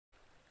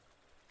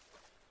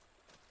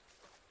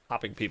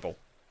Hopping people.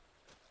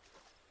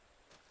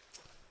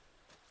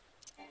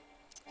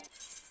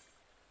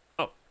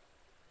 Oh.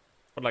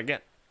 What did I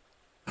get?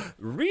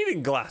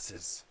 Reading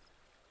glasses.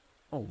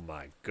 Oh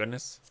my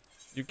goodness.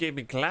 You gave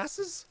me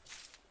glasses?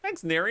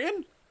 Thanks,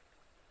 Narian.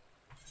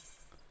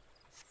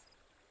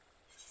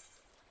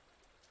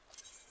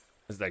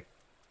 It's like,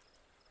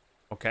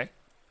 okay.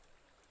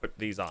 Put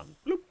these on.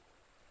 Bloop.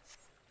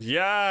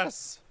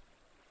 Yes.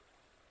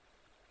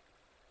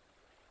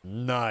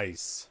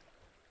 Nice.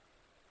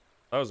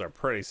 Those are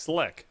pretty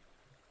slick.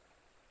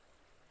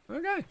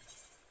 Okay.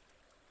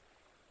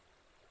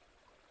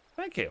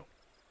 Thank you.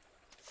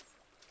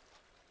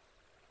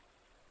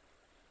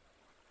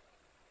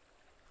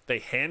 They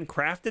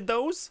handcrafted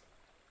those?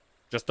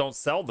 Just don't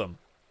sell them.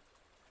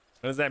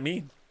 What does that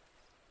mean?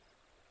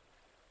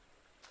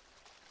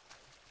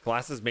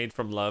 Glasses made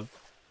from love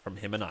from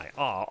him and I.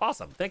 Oh,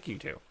 awesome. Thank you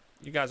two.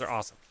 You guys are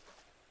awesome.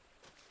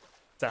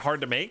 Is that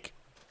hard to make?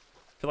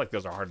 I feel like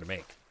those are hard to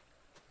make.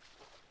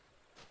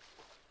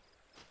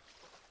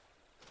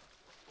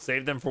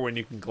 Save them for when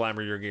you can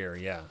glamour your gear.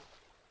 Yeah.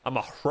 I'm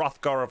a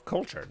Hrothgar of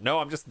culture. No,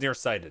 I'm just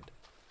nearsighted.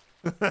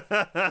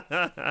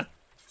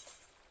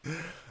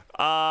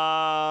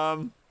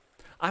 I'm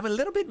a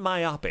little bit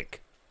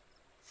myopic.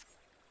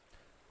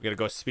 We gotta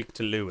go speak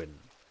to Lewin.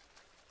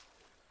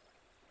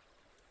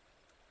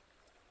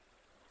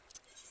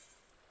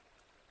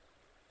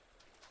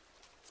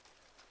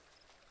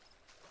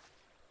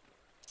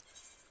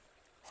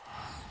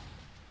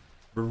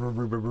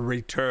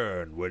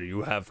 Return what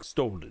you have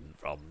stolen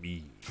from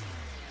me.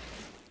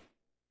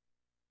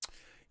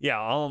 Yeah,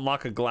 I'll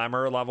unlock a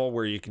glamour level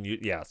where you can use,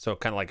 yeah, so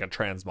kind of like a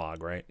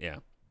transmog, right? Yeah.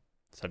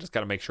 So I just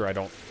got to make sure I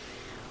don't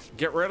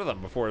get rid of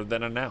them before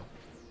then and now.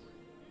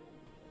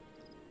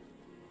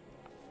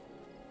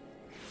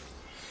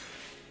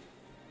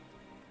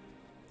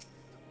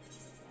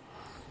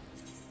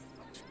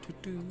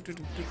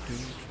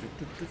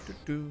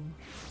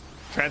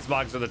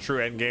 Transmogs are the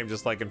true end game,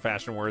 just like in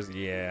Fashion Wars.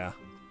 Yeah,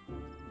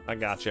 I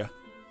gotcha.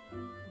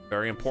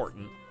 Very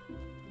important.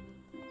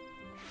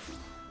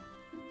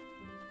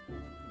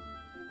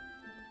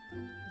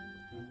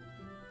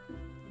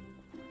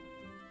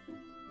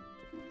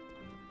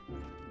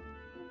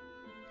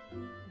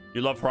 You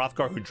love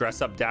Hrothgar who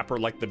dress up dapper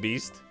like the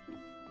beast?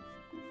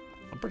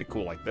 I'm pretty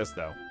cool like this,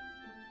 though.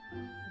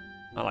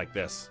 I like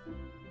this.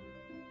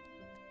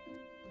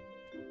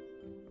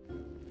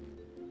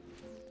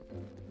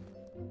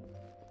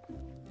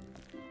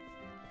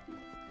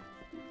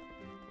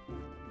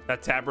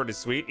 That tabard is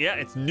sweet. Yeah,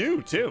 it's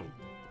new, too.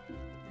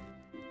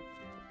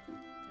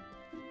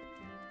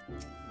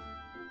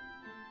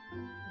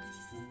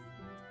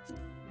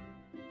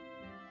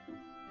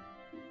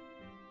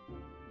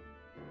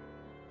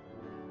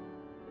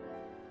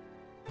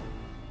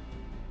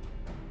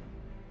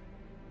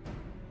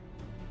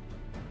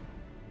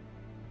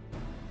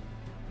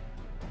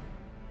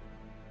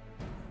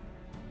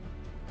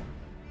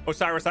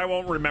 Osiris, I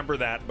won't remember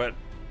that, but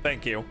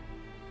thank you.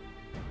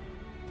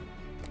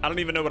 I don't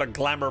even know what a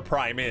glamour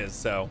prime is,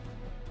 so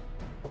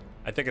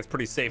I think it's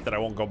pretty safe that I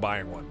won't go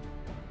buying one.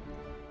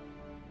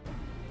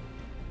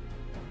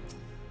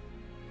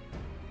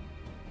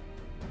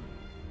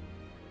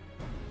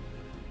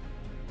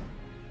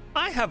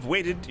 I have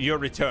waited your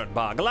return,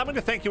 Bog. Allow me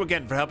to thank you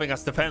again for helping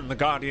us defend the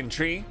Guardian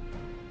Tree.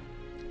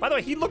 By the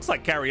way, he looks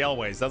like Carrie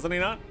Elways, doesn't he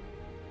not?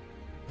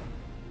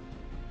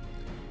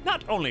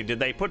 Not only did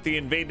they put the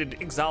invaded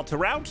exile to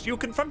rout, you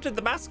confronted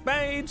the masked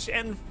mage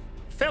and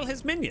fell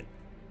his minion.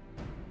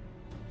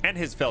 And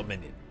his fell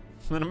minion.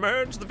 And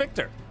emerged the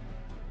victor.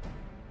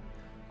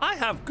 I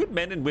have good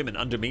men and women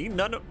under me,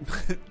 none of...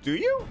 Do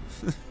you?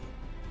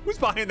 Who's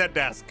behind that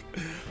desk?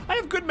 I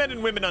have good men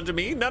and women under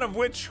me, none of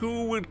which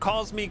who would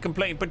cause me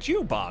complaint, but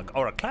you, Bog,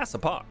 are a class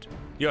apart.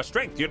 Your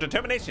strength, your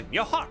determination,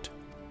 your heart.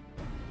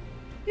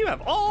 You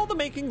have all the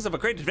makings of a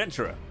great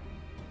adventurer.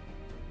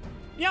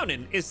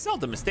 Yaunin is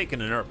seldom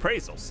mistaken in her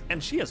appraisals,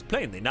 and she is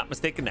plainly not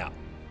mistaken now.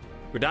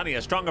 Gridania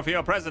is stronger for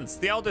your presence.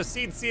 The elder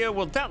Seed Seer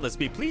will doubtless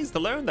be pleased to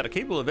learn that a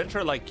capable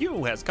adventurer like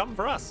you has come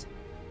for us.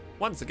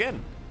 Once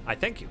again, I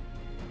thank you.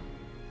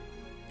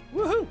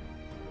 Woohoo!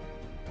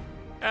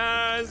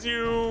 As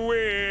you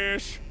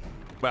wish.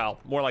 Well,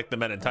 more like the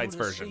Men in Tights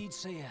version. Seed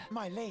Seer,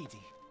 my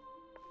lady.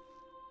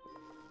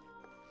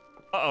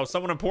 Uh-oh,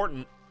 someone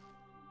important.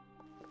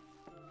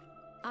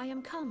 I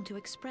am come to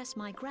express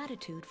my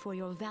gratitude for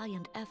your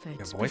valiant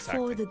efforts voice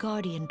before acting. the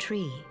Guardian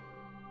Tree.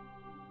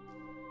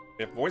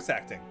 We have voice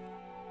acting.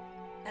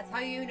 That's how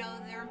you know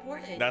they're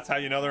important. That's how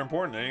you know they're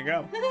important. There you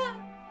go.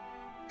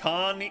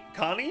 Connie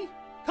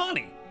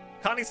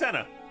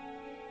Senna.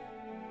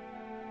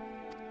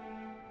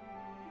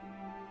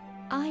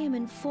 I am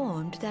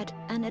informed that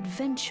an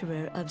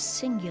adventurer of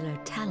singular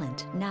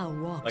talent now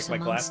walks Like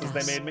my amongst glasses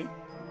us. they made me?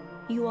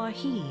 You are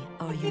he,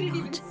 are I you didn't not?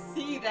 even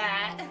see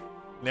that.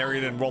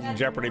 Narrated and rolled in That's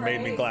Jeopardy made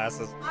me great.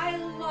 glasses. I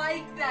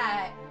like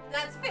that.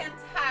 That's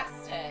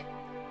fantastic.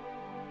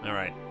 All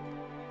right.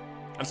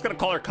 I'm just going to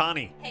call her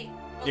Connie. Hey,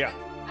 Yeah.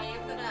 quick,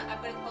 I'm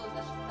gonna close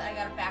this. I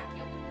gotta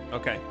vacuum.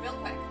 Okay. Real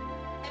quick.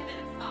 10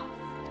 minutes tops.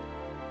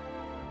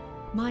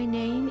 My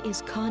name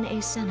is Khan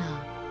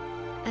Esena,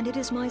 and it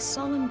is my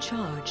solemn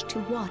charge to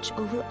watch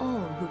over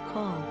all who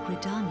call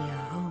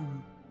Gridania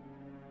home.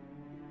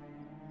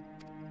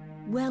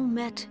 Well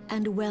met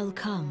and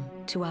welcome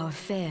to our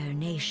fair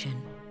nation.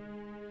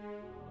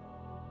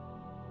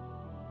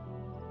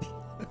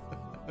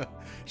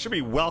 Should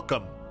be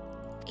welcome.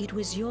 It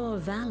was your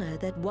valor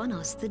that won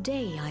us the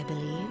day, I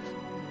believe.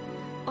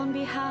 On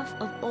behalf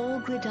of all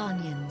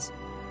Gridanians,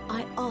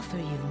 I offer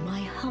you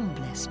my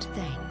humblest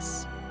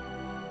thanks.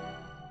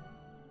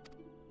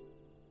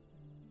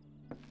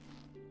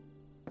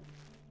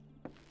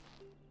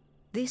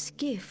 This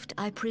gift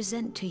I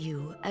present to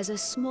you as a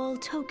small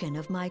token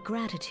of my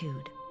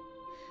gratitude.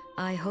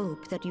 I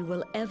hope that you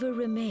will ever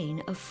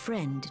remain a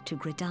friend to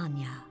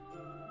Gridania.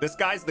 This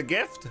guy's the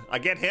gift? I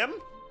get him?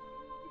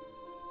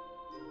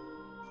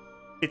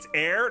 It's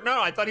air?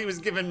 No, I thought he was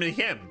giving me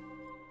him.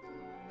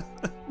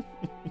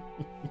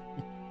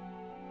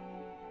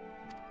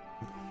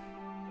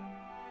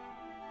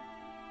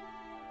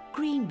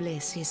 Green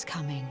Bliss is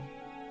coming.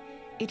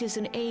 It is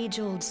an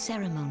age-old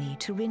ceremony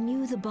to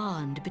renew the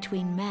bond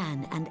between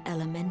man and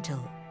elemental.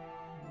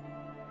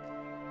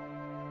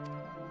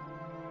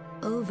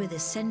 Over the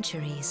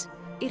centuries,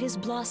 it has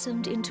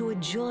blossomed into a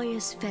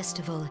joyous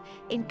festival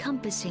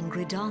encompassing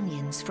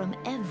Gridanians from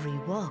every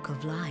walk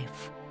of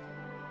life.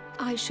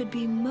 I should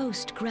be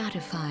most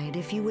gratified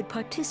if you would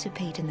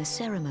participate in the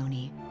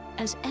ceremony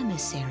as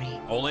emissary.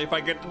 Only if I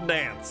get to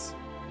dance.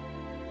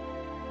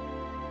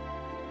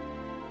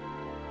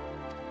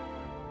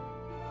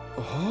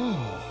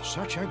 Oh,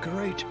 such a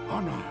great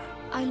honor.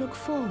 I look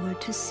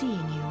forward to seeing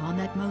you on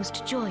that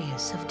most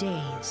joyous of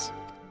days.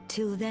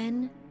 Till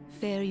then,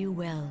 fare you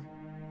well.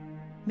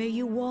 May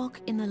you walk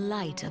in the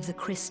light of the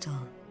crystal.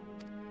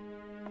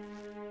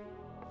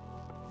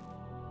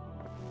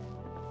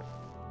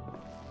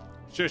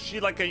 So is she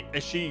like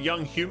is she a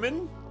young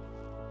human?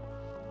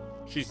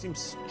 She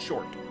seems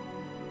short.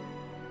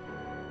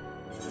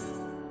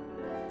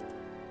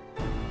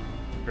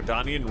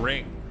 Gridanian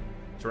ring.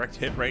 Direct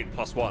hit rate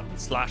 +1.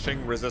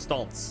 Slashing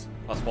resistance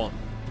 +1.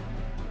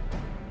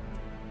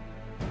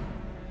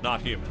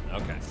 Not human,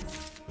 okay.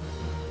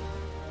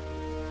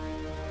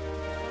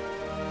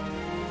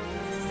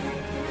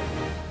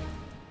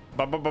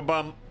 Bum bum bum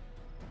bum.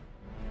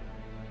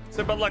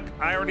 So, but look,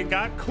 I already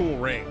got cool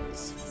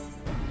rings.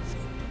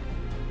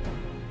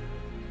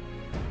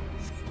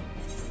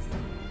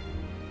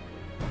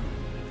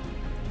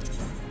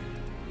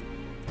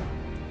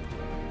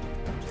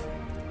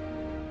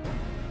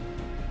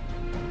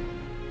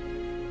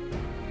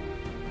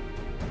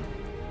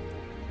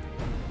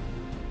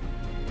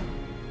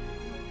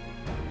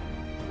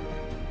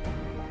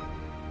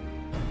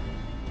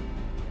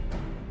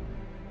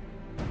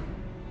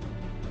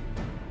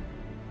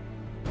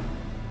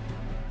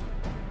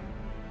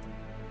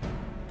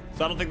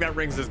 So I don't think that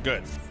ring's as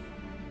good.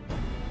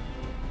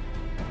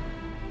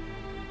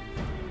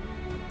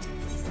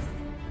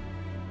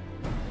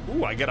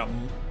 Ooh, I get a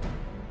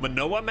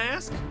Manoa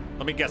mask?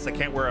 Let me guess, I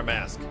can't wear a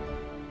mask.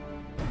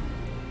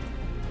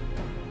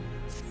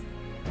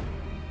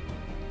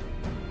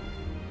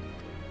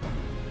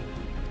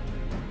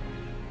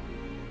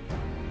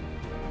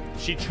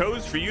 She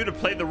chose for you to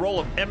play the role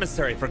of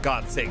emissary, for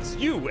God's sakes.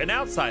 You, an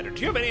outsider.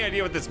 Do you have any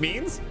idea what this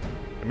means?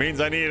 It means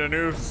I need a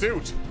new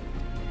suit.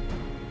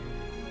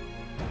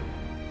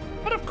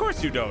 But of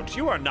course you don't.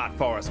 You are not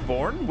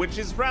forest-born, which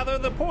is rather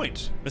the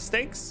point.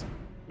 Mistakes?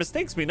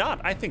 Mistakes me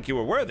not. I think you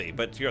were worthy,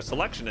 but your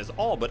selection is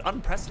all but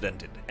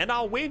unprecedented. And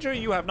I'll wager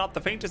you have not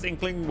the faintest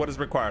inkling what is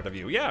required of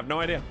you. Yeah, I have no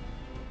idea.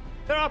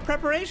 There are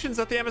preparations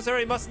that the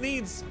emissary must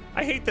needs.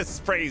 I hate this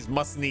phrase,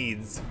 must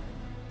needs.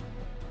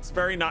 It's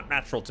very not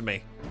natural to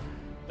me.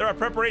 There are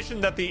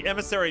preparations that the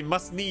emissary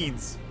must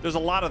needs. There's a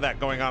lot of that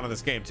going on in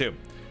this game, too.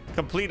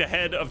 Complete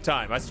ahead of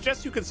time. I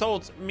suggest you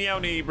consult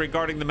Miaoni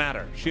regarding the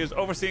matter. She is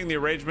overseeing the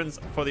arrangements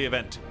for the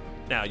event.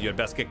 Now, you had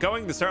best get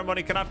going. The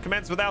ceremony cannot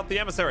commence without the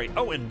emissary.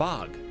 Oh, and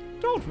Bog,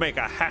 don't make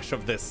a hash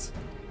of this.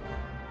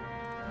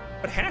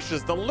 But hash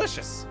is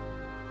delicious.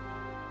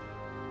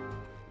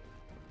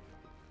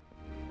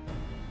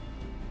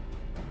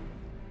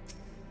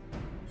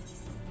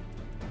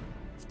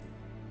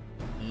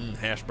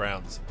 Hash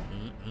browns.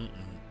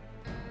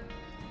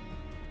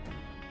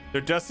 There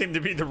does seem to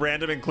be the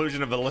random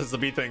inclusion of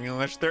Elizabethan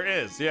English. There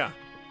is, yeah.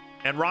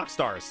 And rock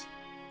stars.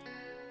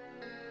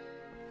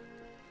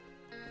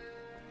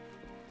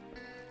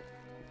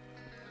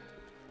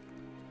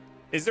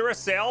 Is there a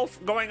sale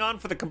going on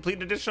for the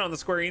complete edition on the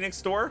Square Enix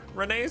store,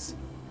 Renee's?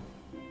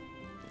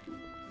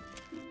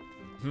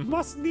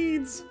 Must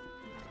needs.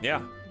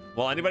 Yeah.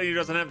 Well, anybody who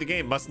doesn't have the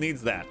game must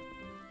needs that.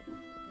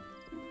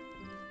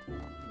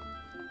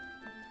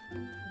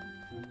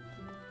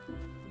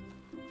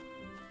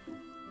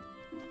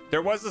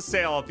 There was a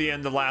sale at the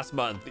end of last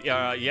month.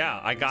 Yeah,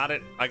 I got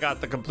it. I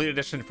got the complete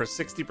edition for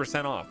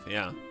 60% off.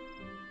 Yeah.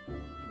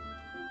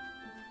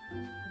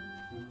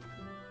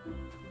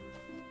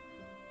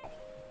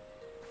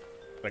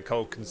 Gonna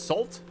go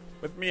consult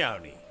with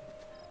Miaoni.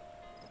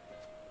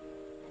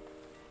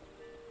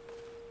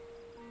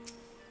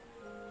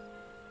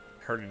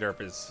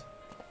 Herdy-derp is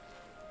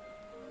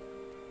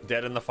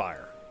dead in the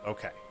fire.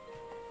 Okay.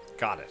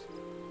 Got it.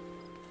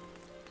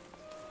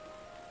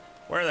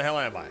 Where the hell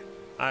am I?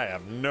 I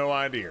have no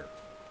idea.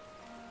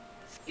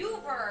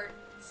 You've heard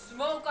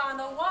smoke on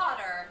the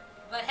water,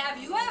 but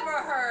have you ever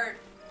heard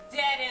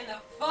dead in the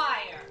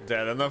fire?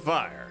 Dead in the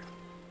fire.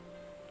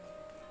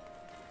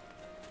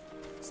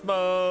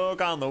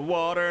 Smoke on the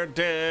water,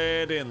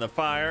 dead in the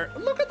fire.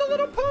 Look at the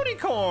little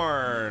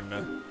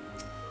ponycorn.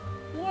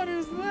 What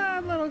is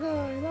that little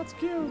guy? That's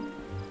cute.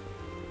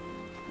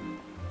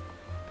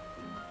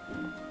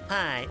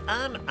 Hi,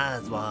 I'm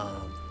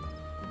Oswald.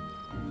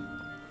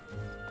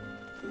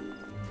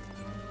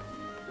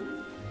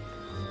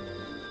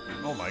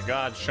 Oh my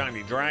god,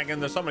 shiny dragon.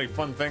 There's so many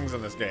fun things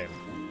in this game.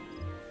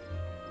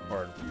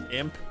 Or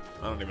imp.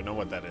 I don't even know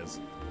what that is.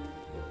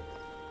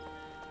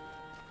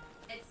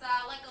 It's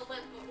like a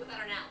limp but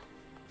without an L.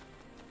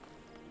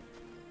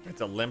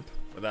 It's a limp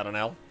without an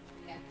L.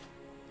 Yeah.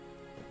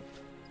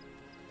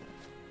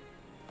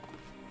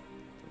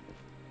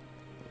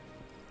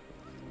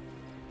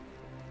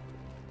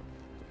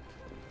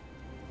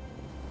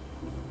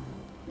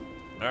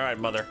 All right,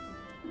 mother.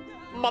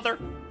 Mother.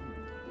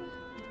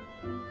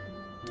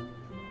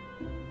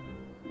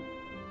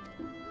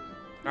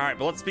 All right,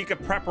 but let's speak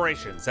of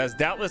preparations. As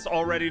doubtless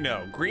already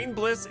know, Green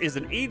Bliss is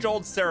an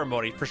age-old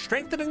ceremony for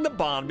strengthening the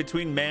bond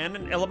between man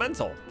and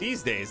elemental.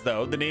 These days,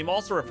 though, the name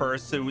also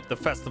refers to the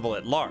festival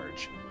at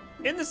large.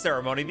 In the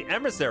ceremony, the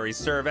emissaries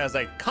serve as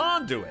a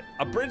conduit,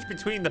 a bridge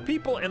between the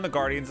people and the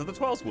guardians of the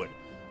Twelveswood.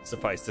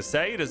 Suffice to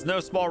say, it is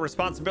no small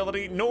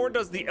responsibility, nor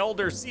does the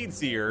Elder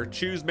Seedseer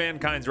choose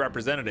mankind's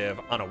representative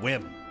on a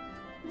whim.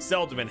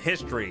 Seldom in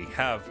history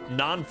have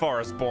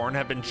non-Forestborn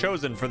have been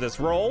chosen for this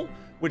role,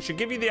 which should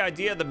give you the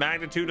idea of the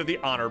magnitude of the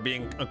honor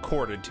being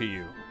accorded to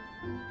you.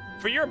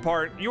 For your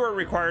part, you are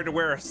required to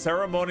wear a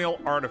ceremonial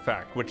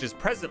artifact, which is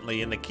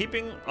presently in the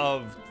keeping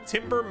of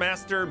Timber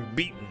Master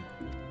Beaton.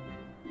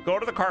 Go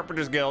to the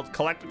Carpenters Guild,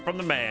 collect it from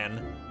the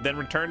man, then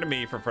return to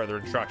me for further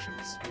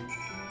instructions.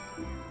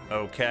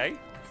 Okay.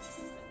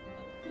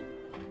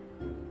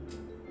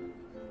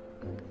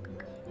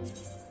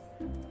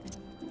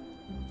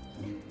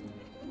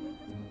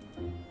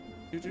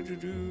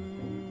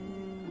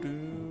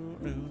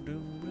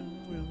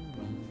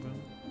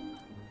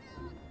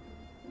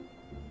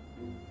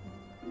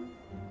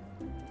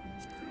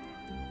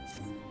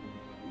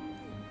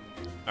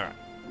 All right.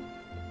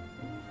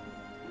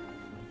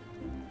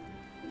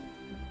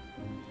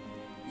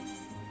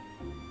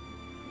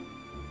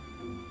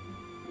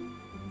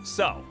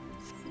 So,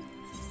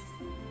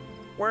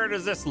 where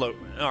does this look?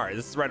 All right,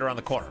 this is right around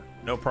the corner.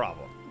 No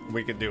problem.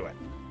 We can do it.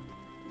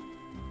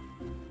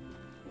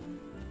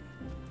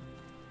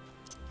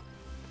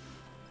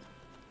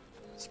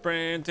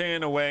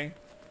 Sprinting away.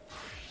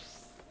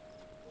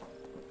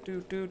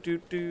 Do do do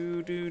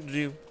do do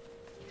do.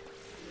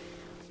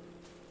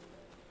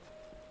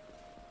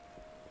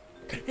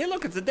 Hey,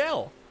 look, it's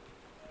Adele.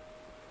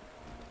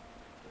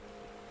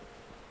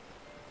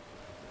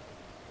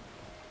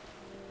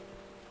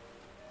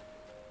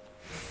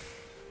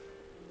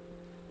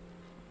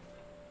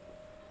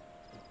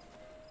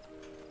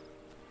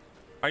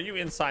 Are you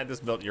inside this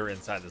building? You're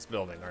inside this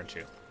building, aren't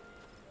you?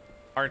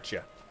 Aren't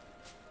you?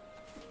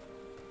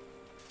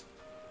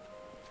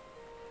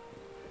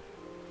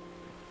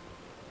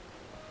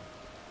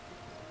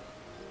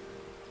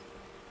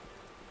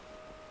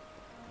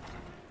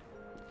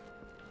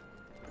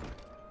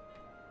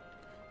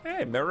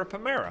 Hey, Mira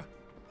Pamera.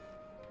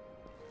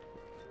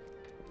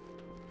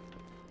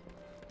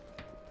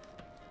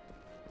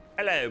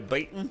 Hello,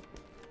 Beaton.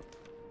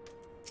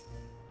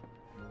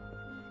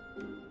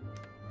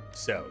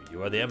 So,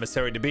 you are the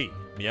emissary to be.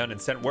 Mionin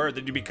sent word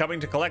that you'd be coming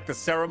to collect the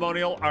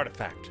ceremonial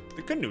artifact.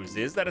 The good news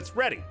is that it's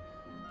ready.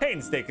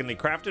 Painstakingly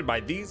crafted by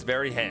these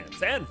very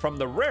hands, and from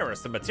the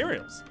rarest of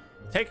materials.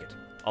 Take it,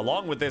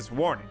 along with this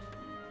warning.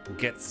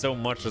 Get so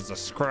much as a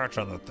scratch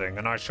on the thing,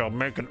 and I shall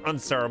make an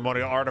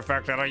unceremonial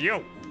artifact out of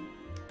you.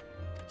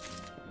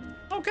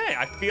 Okay,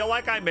 I feel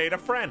like I made a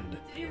friend. Did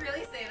he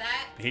really say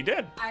that? He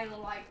did. I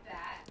like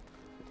that.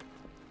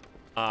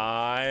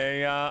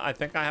 I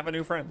think I have a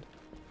new friend.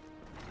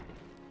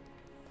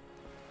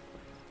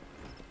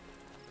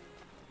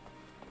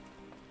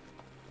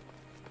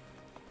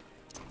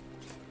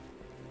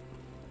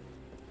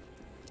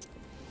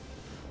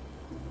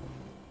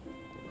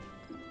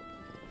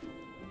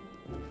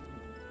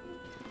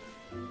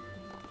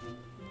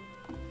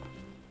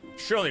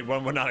 Surely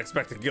one would not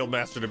expect the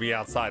guildmaster to be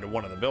outside of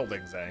one of the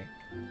buildings, eh?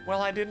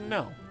 Well, I didn't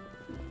know.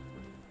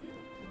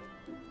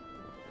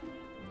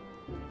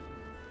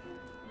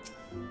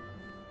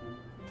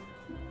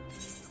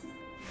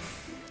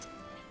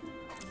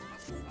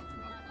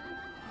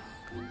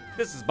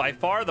 This is by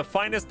far the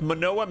finest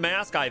Manoa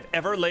mask I've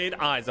ever laid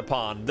eyes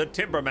upon. The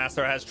Timber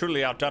Master has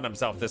truly outdone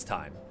himself this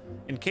time.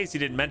 In case you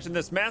didn't mention,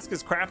 this mask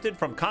is crafted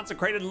from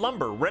consecrated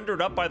lumber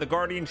rendered up by the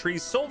guardian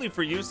trees solely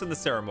for use in the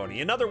ceremony.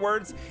 In other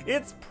words,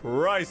 it's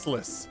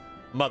priceless.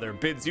 Mother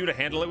bids you to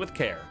handle it with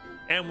care.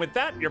 And with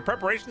that, your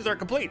preparations are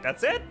complete.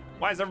 That's it?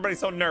 Why is everybody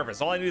so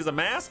nervous? All I need is a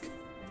mask?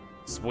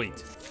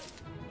 Sweet.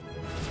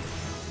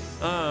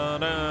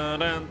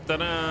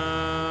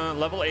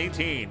 Level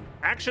 18.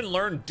 Action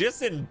learn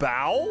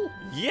disembowel?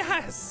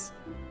 Yes!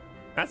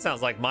 That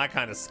sounds like my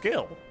kind of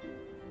skill.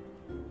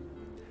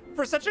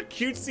 For such a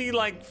cutesy,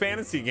 like,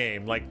 fantasy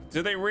game, like,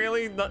 do they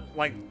really,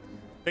 like,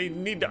 they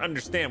need to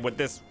understand what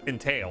this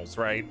entails,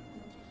 right?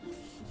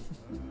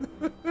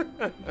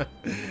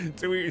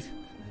 Do we...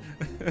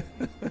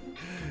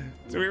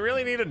 Do we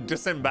really need a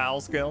disembowel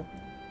skill?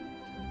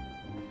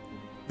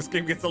 This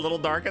game gets a little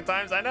dark at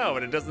times, I know,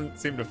 but it doesn't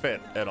seem to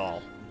fit at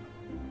all.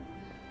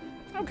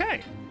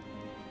 Okay.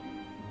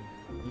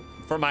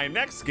 For my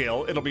next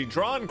skill, it'll be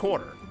drawn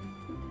quarter.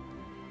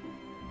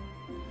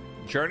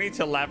 Journey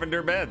to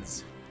lavender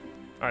beds.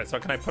 All right, so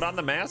can I put on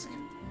the mask?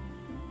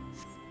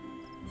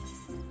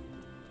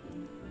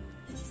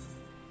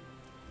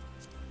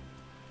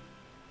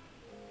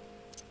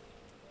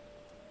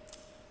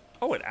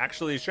 Oh, it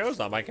actually shows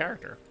on my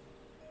character.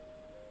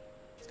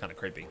 It's kind of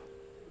creepy.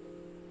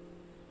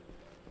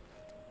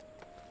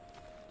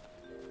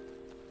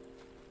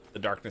 The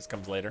darkness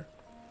comes later.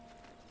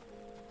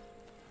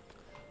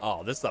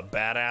 Oh, this is a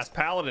badass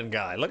paladin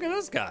guy. Look at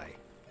this guy.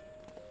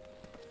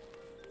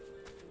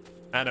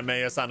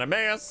 Animeus,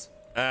 Animeus.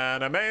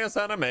 Animeus,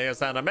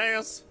 Animeus,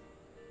 Animeus.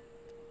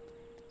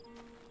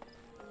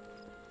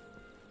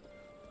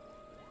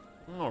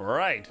 All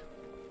right.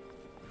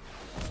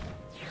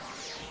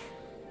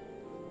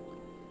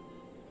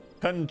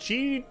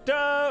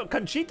 Conchito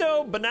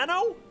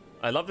Banano?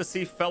 I love to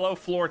see fellow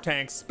floor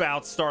tank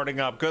spouts starting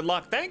up. Good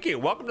luck. Thank you.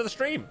 Welcome to the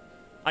stream.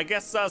 I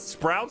guess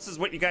sprouts is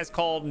what you guys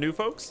call new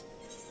folks?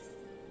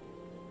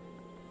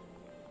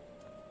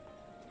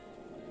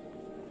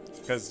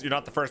 Because you're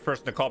not the first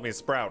person to call me a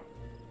sprout.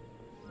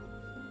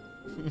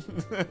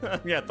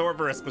 Yeah,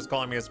 Thorverisk was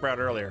calling me a sprout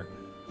earlier.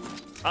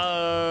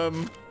 How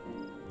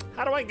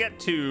do I get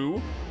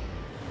to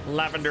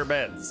lavender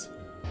beds?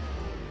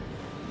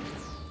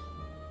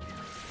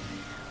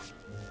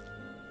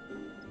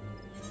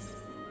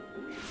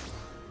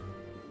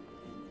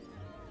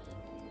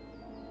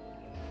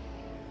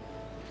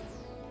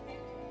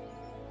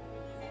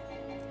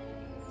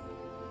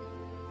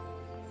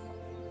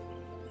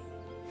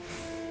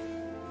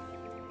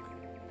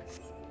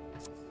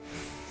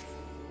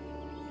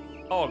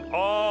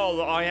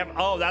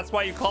 Oh, that's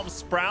why you call them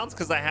sprouts,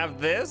 because I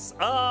have this?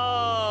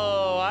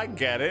 Oh, I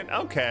get it.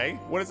 Okay.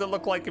 What does it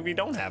look like if you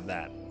don't have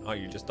that? Oh,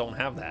 you just don't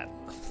have that.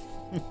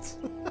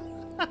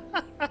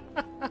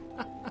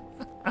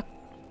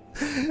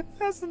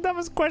 That's the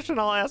dumbest question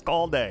I'll ask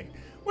all day.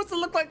 What's it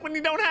look like when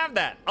you don't have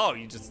that? Oh,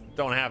 you just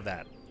don't have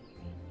that.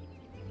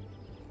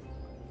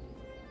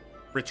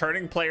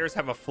 Returning players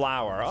have a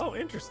flower. Oh,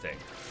 interesting.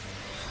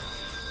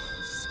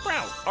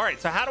 Sprout. All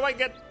right, so how do I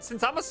get,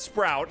 since I'm a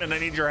sprout and I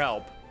need your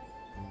help,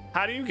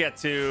 how do you get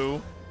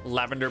to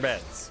lavender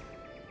beds?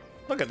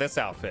 Look at this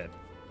outfit.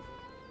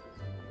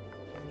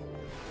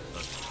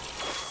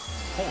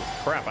 Holy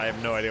crap, I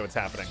have no idea what's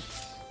happening.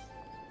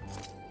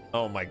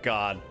 Oh my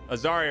God.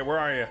 Azaria, where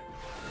are you?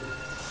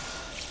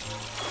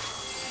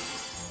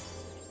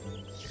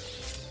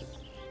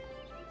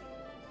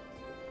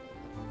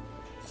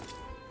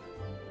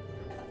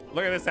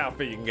 Look at this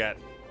outfit you can get.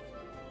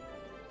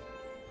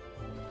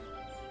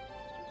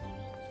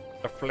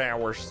 The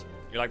flowers.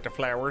 You like the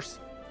flowers?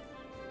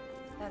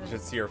 You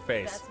should see her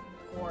face. That's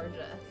gorgeous.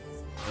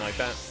 You like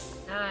that?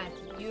 Ah,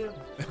 it's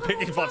beautiful.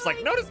 Pinky Fluff's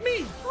like, notice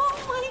me! Oh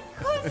my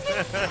goodness!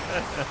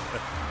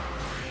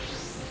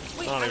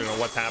 Wait, I don't even know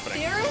what's happening.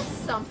 There is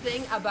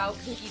something about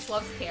Pinky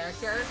Fluff's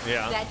character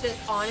that just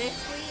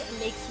honestly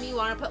makes me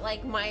want to put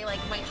like my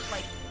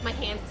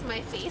hands to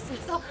my face and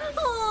go,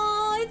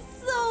 oh,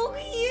 it's so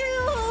cute!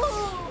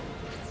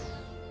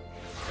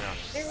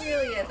 Yeah. It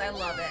really is. I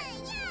love it.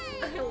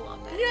 I love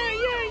it.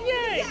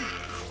 Yay! Yeah.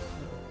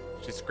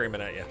 She's screaming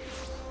at you.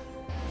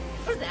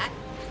 What's that?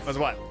 What's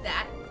what?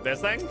 That.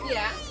 This thing?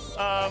 Yeah.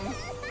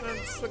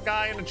 It's the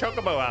guy in a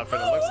chocobo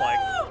outfit, it looks like.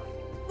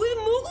 With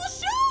Moogle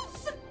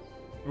shoes?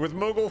 With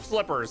Moogle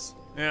slippers.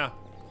 Yeah.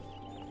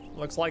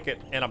 Looks like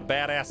it. And a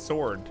badass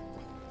sword.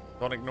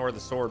 Don't ignore the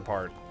sword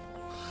part.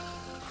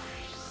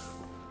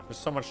 There's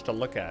so much to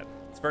look at.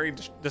 It's very,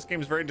 this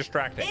game's very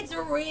distracting. It's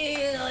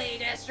really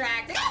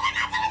distracting. Oh my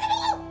God, someone's a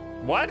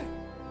Moogle! What?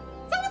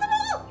 Someone's a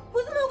Moogle!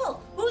 Who's the Moogle?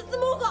 Who's the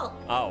Moogle?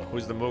 Oh,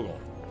 who's the Moogle?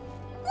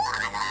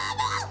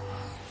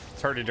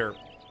 It's Hurdy Derp.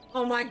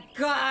 Oh my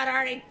God,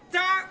 Artie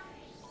Derp!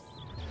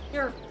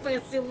 You're a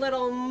fancy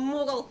little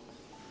Moogle.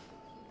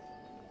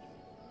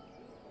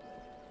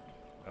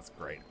 That's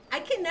great. I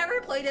can never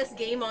play this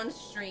game on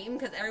stream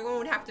because everyone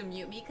would have to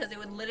mute me because it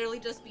would literally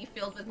just be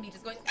filled with me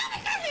just going.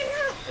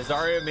 Has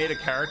Aria made a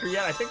character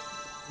yet? I think.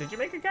 Did you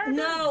make a character?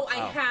 No, I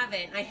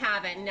haven't. I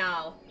haven't.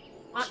 No.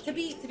 To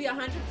be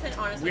 100%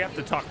 honest. We have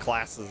to talk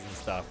classes and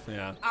stuff.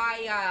 Yeah.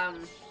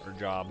 Or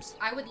jobs.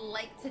 I would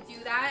like to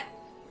do that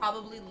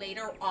probably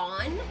later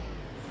on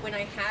when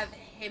I have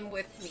him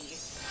with me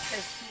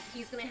because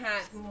he's gonna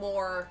have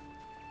more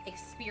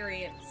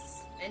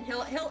experience and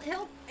he'll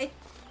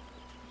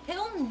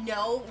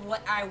know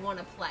what I want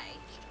to play.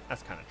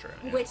 That's kind of true.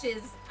 Yeah. Which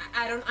is,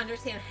 I don't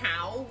understand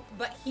how,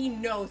 but he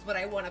knows what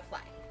I want to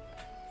play.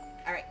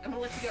 All right, I'm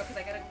gonna let you go because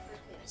I gotta go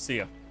first. See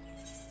ya.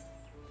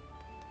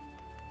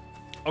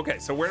 Okay,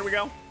 so where do we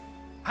go?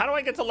 How do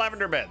I get to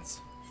lavender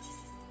beds?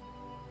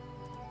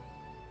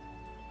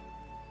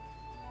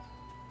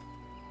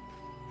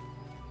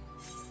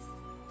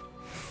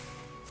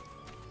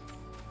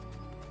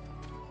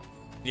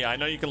 Yeah, I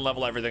know you can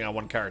level everything on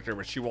one character,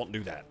 but she won't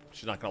do that.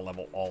 She's not gonna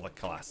level all the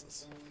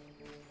classes.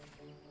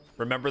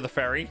 Remember the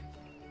ferry?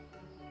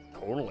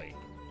 Totally.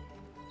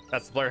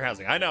 That's the player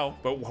housing. I know,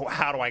 but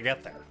how do I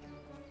get there?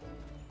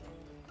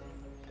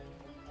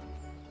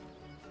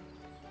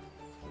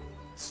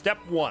 Step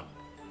one.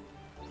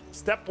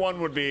 Step one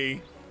would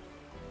be...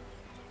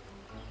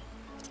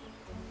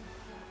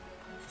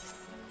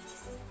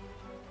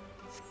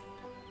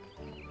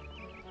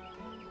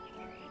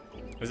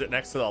 Is it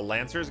next to the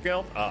Lancers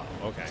Guild? Oh,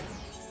 okay.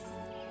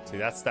 See,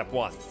 that's step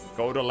one.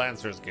 Go to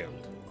Lancers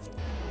Guild.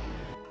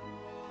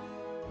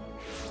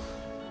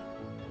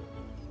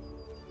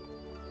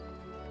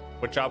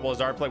 What job will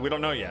Azar play? We don't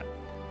know yet.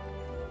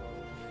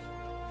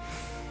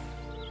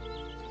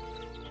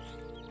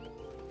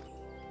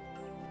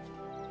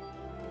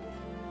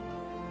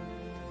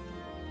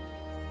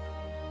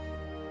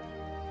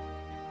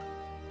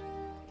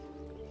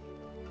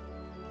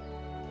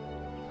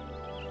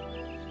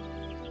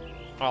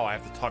 Oh, I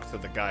have to talk to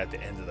the guy at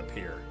the end of the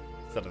pier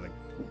instead of the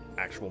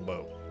actual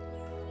boat.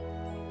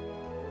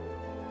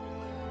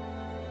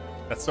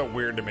 That's so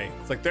weird to me.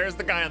 It's like, there's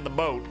the guy on the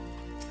boat.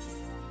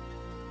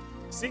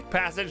 Seek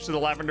passage to the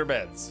lavender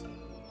beds.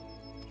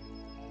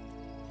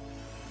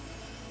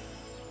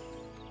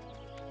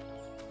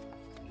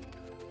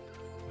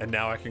 And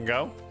now I can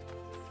go?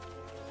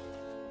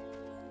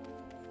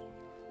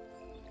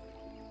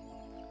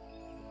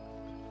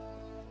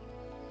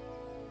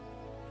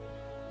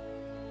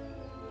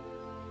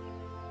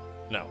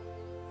 No.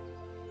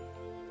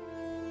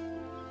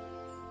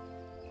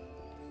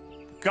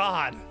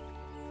 God.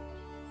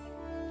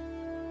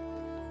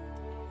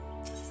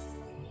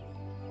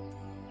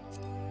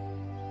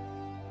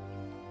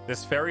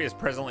 This ferry is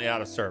presently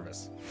out of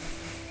service.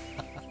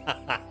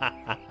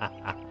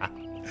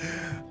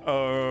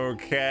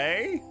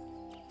 Okay.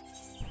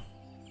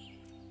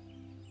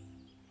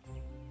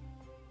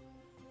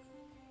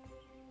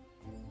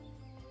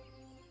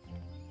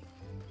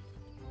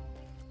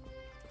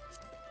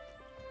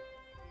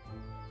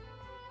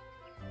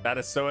 That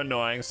is so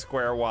annoying.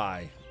 Square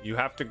Y. You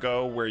have to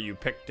go where you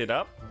picked it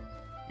up.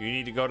 You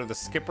need to go to the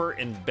skipper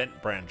in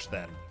Bent Branch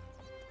then.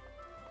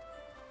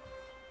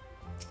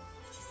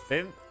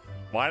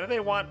 Why do they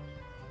want...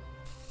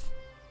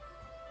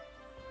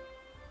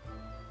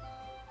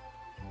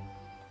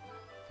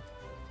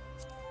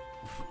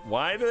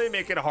 Why do they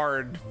make it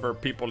hard for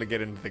people to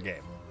get into the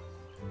game?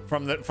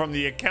 From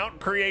the account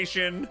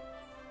creation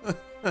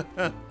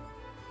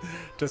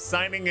to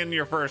signing in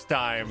your first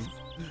time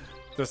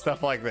to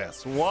stuff like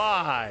this.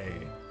 Why?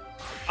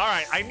 All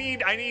right, I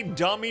need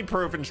dummy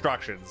proof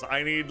instructions.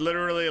 I need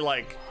literally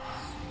like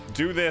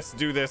do this,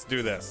 do this,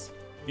 do this.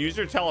 Use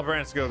your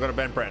telebranch to go to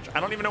Bent Branch. I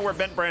don't even know where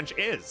Bent Branch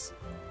is.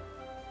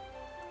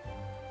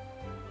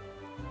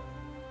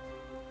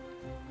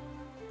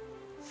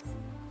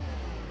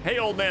 Hey,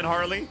 old man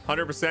Harley,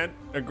 100%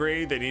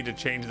 agree. They need to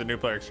change the new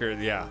player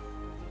experience. Yeah.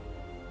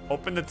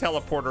 Open the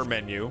teleporter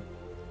menu.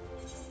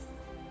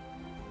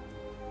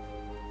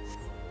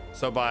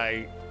 So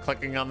by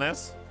clicking on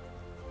this.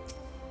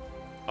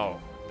 Oh,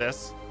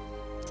 this.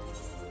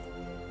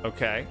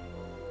 Okay.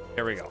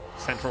 Here we go.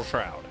 Central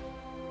Shroud.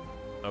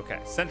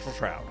 Okay, Central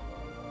Shroud.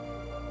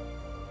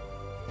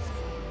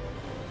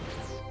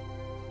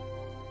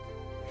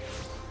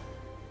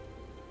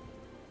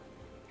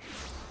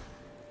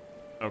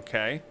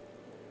 Okay.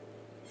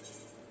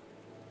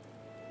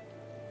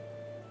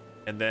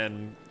 And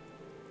then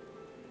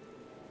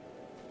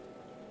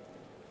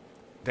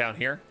down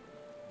here?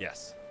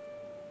 Yes.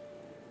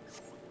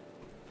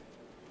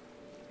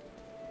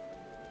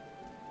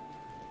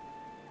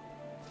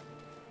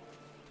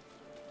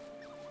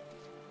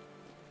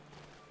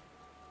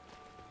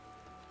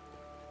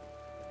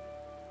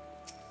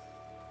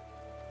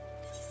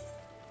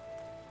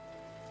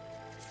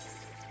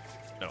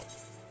 No.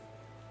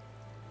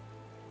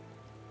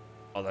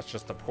 Oh, that's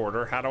just a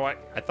porter. How do I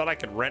thought I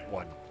could rent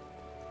one.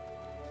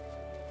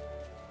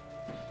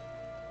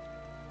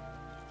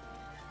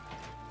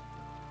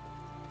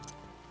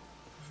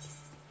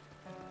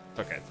 It's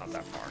okay, it's not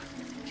that far.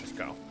 Let's just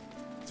go.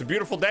 It's a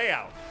beautiful day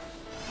out.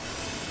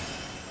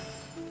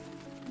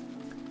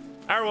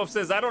 Airwolf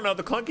says, I don't know,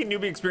 the clunky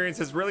newbie experience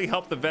has really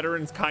helped the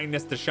veteran's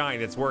kindness to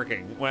shine. It's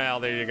working. Well,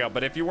 there you go.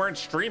 But if you weren't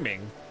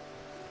streaming,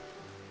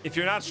 if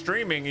you're not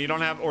streaming, you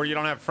don't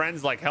have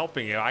friends like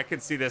helping you, I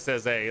could see this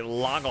as a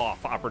log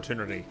off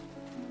opportunity.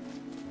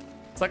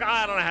 It's like,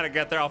 I don't know how to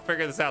get there. I'll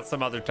figure this out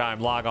some other time.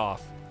 Log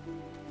off.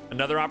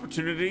 Another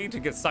opportunity to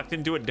get sucked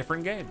into a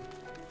different game.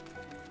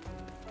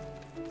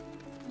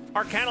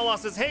 Arcanalaw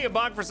says, hey,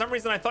 Bog, for some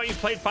reason I thought you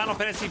played Final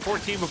Fantasy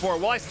 14 before.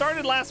 Well, I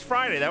started last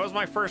Friday. That was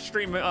my first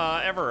stream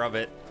ever of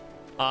it.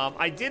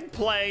 I did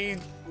play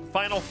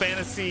Final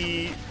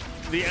Fantasy,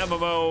 the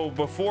MMO,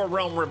 before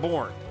Realm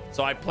Reborn.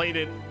 So I played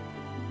it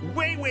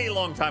way, way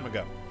long time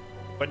ago,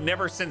 but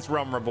never since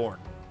Realm Reborn.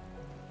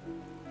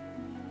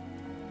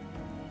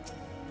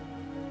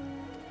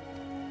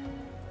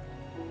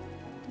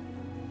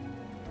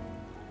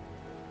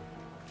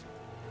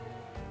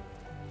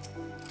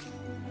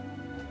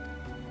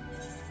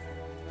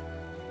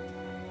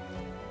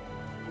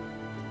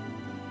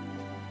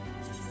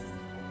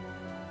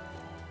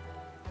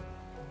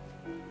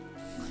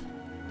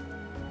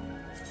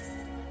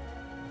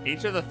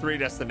 Each of the 3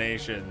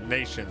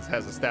 nations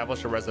has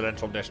established a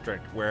residential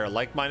district where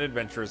like-minded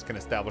adventurers can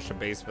establish a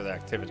base for their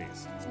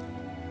activities.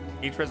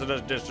 Each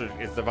residential district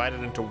is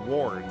divided into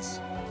wards,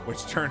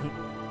 which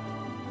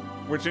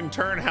in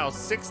turn house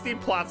 60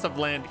 plots of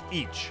land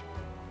each.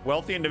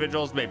 Wealthy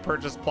individuals may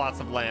purchase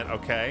plots of land,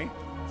 okay.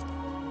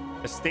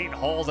 Estate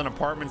halls and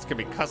apartments can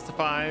be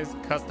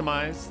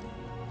customized.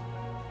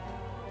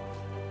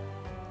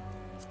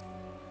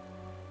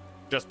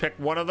 Just pick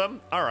one of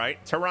them? All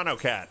right, Toronto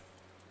Cat.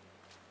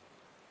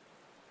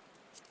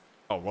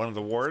 Oh, one of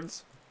the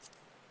wards?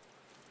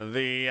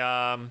 The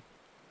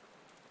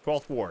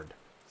 12th ward.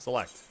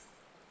 Select.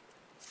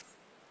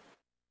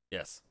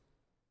 Yes.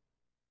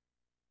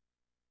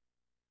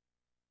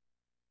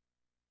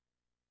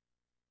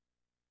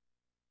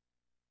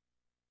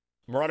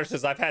 Marauder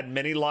says, I've had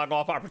many log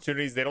off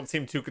opportunities. They don't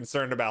seem too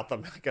concerned about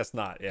them. I guess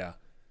not, yeah.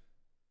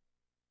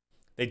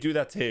 They do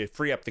that to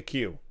free up the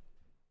queue.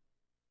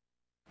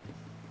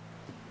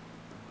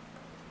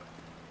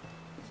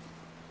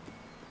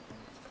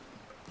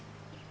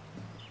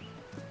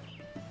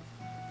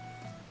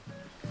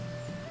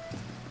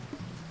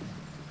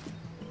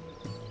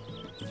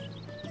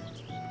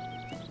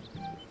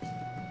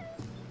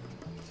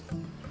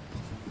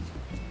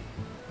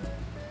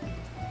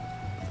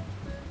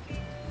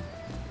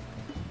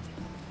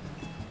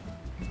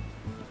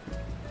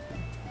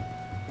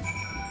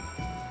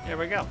 There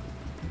we go.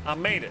 I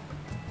made it.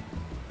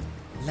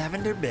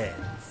 Lavender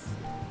beds.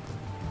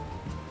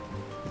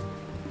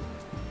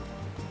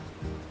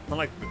 I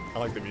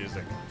like the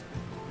music.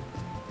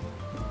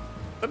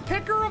 The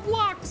picker of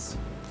locks.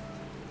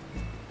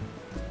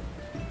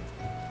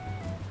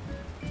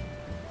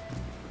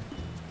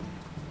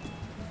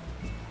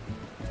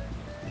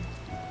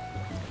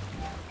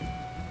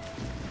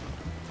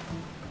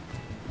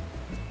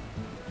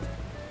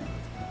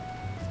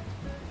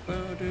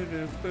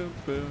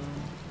 Boo-doo-doo-boo-boo.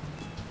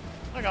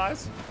 Hi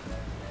guys.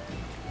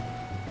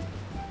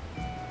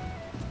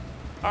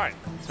 All right,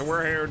 so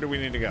where do we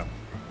need to go?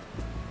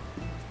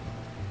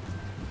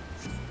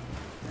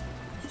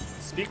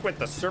 Speak with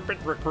the serpent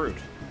recruit.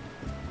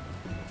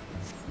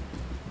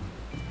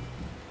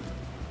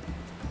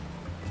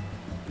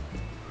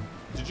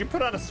 Did you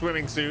put on a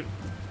swimming suit?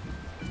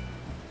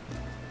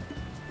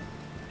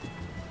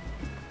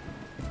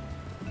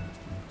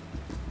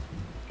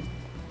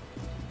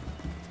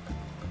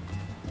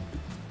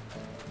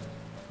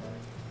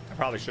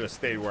 Probably should have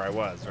stayed where I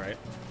was, right?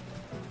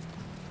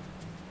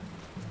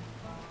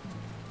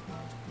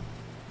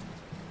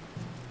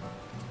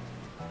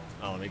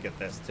 Oh, let me get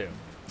this too.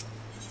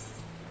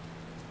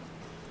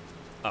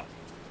 Oh.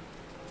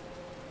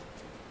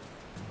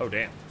 Oh,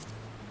 damn.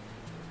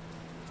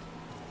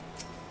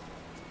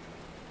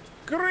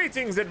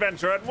 Greetings,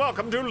 adventurer, and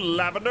welcome to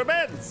Lavender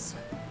Beds.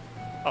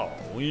 Oh,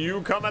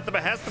 you come at the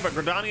behest of a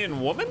Gridanian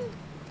woman?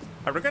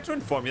 I regret to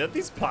inform you that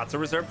these plots are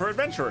reserved for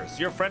adventurers.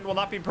 Your friend will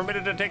not be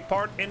permitted to take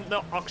part in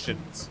the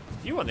auctions.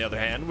 You, on the other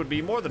hand, would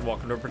be more than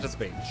welcome to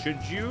participate.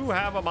 Should you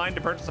have a mind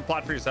to purchase a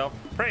plot for yourself,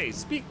 pray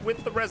speak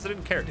with the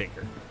resident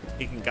caretaker.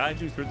 He can guide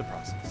you through the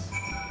process.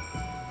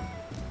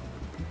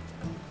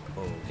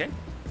 Okay.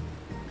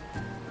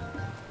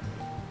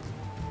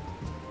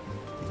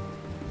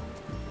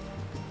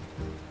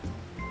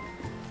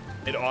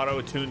 It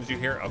auto-tunes you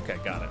here? Okay,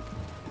 got it.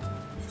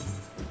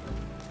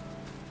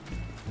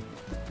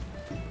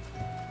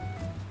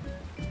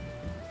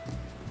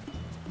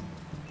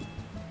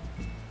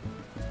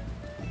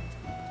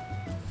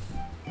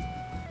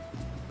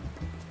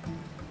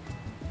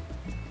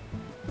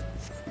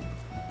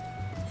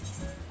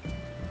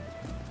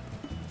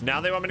 Now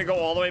they want me to go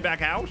all the way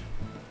back out?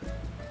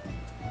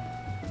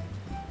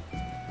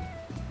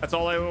 That's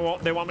all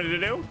they want me to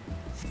do?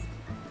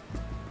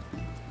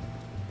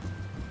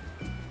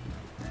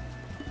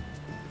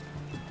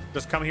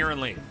 Just come here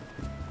and leave.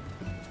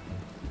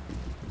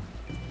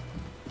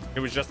 It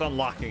was just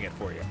unlocking it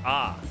for you.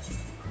 Ah.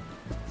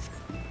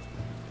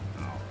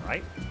 All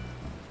right.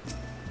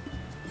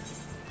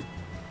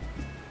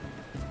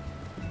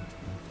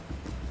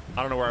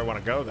 I don't know where I want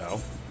to go,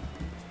 though.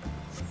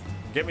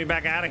 Get me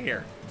back out of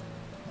here.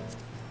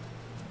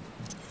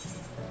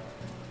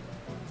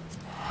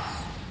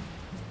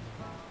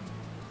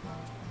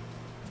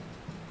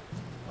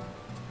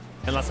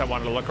 Unless I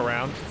wanted to look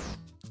around.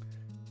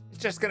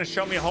 It's just gonna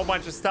show me a whole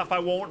bunch of stuff I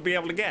won't be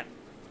able to get.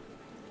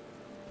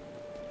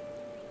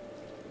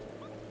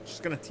 It's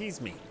just gonna tease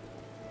me.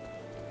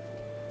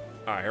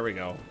 All right, here we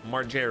go.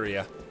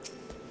 Margeria.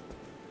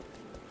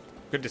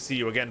 Good to see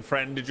you again,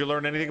 friend. Did you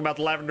learn anything about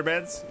the lavender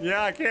beds?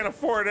 Yeah, I can't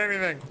afford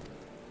anything.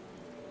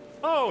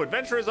 Oh,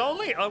 adventurers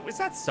only? Oh, is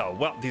that so?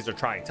 Well, these are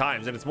trying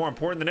times, and it's more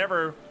important than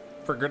ever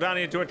for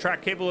Gridania to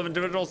attract capable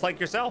individuals like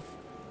yourself.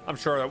 I'm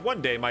sure that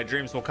one day my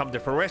dreams will come to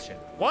fruition.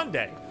 One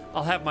day,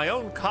 I'll have my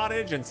own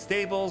cottage and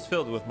stables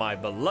filled with my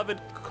beloved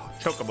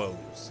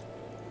chocobos.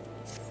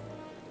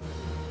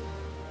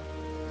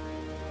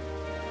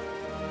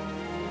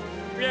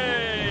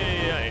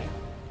 Yay!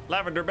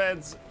 Lavender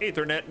beds,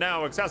 Ethernet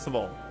now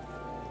accessible.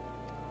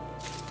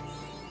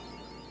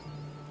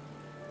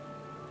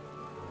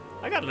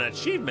 I got an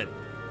achievement.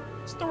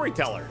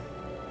 Storyteller.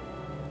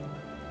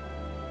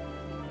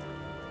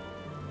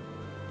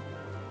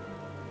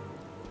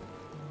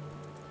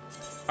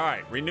 All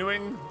right,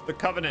 renewing the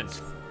covenant.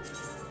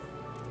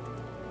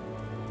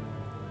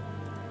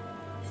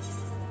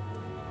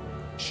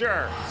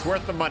 Sure, it's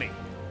worth the money.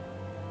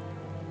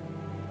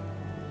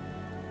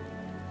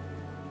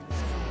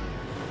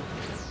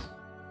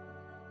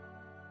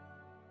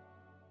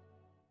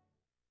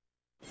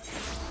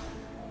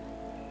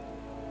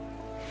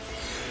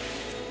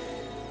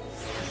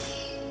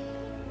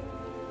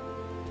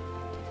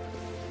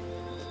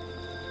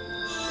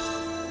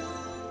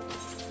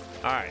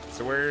 All right,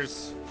 so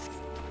where's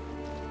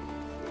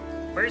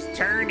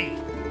Turney?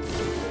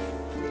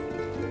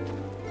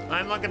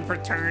 I'm looking for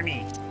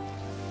Turney.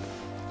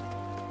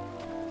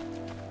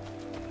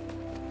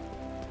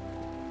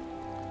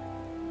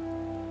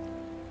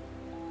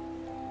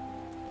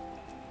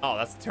 Oh,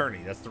 that's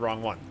Turney. That's the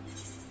wrong one.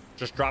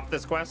 Just drop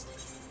this quest.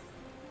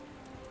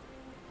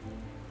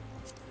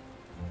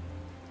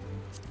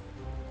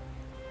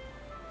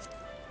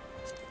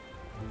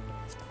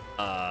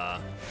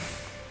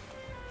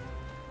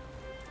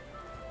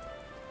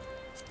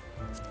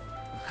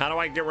 How do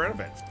I get rid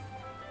of it?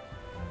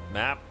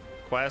 Map,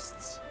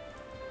 quests,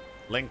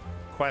 link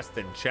quest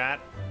in chat.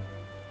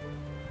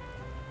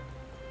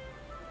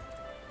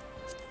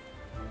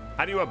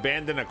 How do you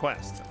abandon a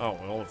quest? Oh,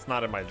 well, it's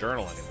not in my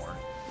journal anymore.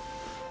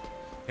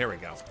 Here we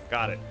go.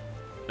 Got it.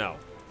 No.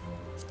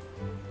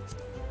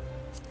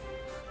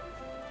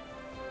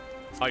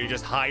 Oh, you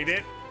just hide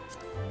it?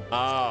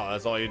 Oh,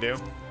 that's all you do?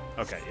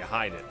 Okay, you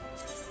hide it.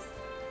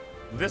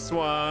 This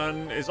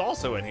one is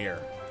also in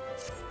here.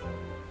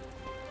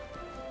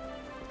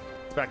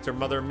 Inspector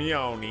Mother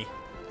Mione.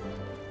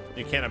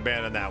 You can't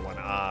abandon that one.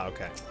 Ah,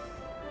 okay.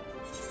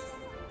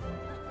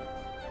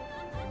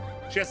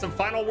 She has some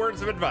final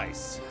words of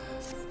advice.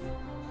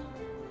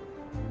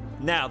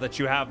 Now that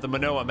you have the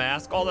Manoa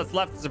mask, all that's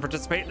left is to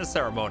participate in the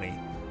ceremony.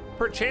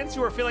 Perchance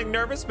you are feeling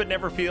nervous but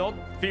never fear.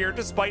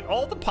 Despite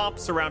all the pomp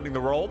surrounding the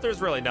role,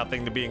 there's really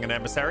nothing to being an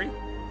emissary.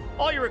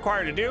 All you're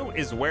required to do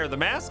is wear the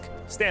mask,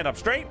 stand up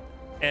straight,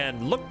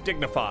 and look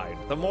dignified.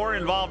 The more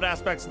involved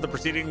aspects of the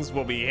proceedings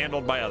will be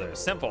handled by others.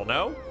 Simple,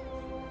 no?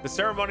 The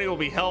ceremony will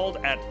be held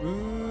at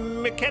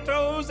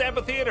Miketo's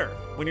Amphitheater.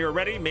 When you're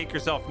ready, make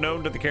yourself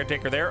known to the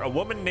caretaker there, a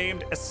woman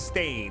named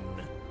Estain.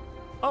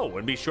 Oh,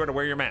 and be sure to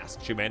wear your mask.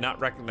 She may not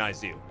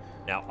recognize you.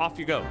 Now, off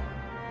you go.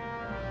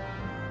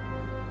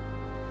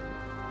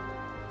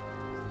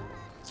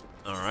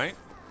 All right.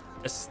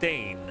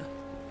 Estain.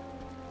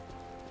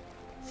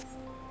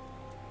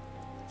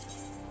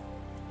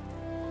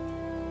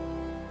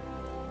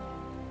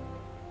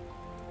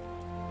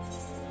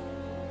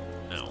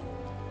 No.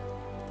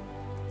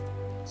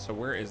 So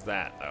where is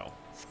that, though?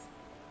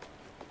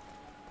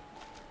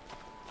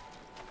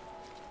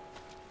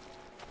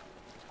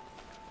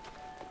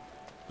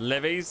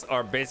 Levies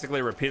are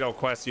basically repeatable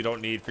quests you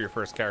don't need for your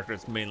first character.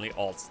 It's mainly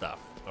alt stuff.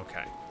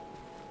 Okay.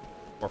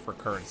 Or for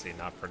currency,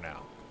 not for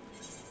now.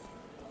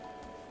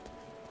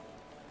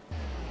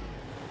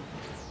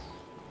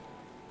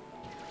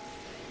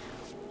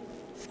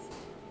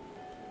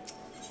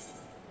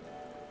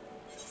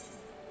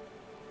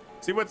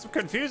 See, what's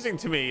confusing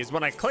to me is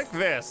when I click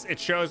this, it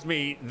shows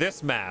me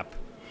this map,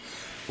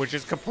 which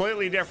is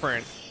completely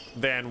different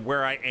than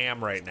where I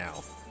am right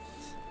now.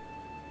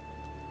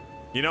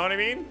 You know what I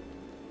mean?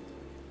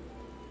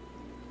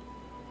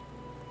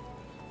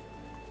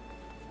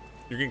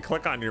 You can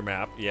click on your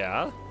map,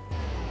 yeah.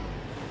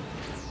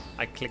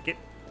 I click it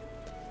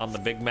on the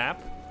big map.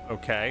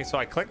 Okay, so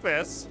I click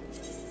this,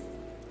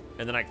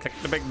 and then I click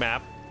the big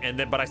map, and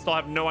then, but I still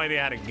have no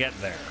idea how to get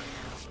there.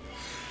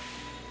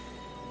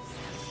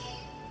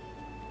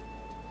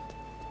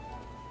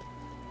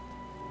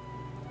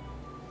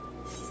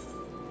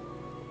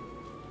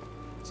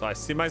 So I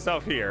see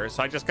myself here,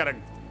 so I just gotta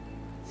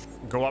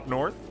go up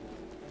north.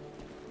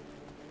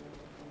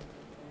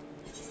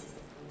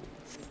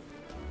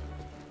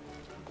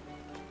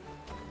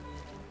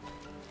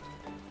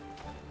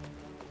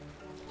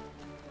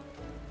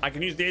 I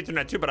can use the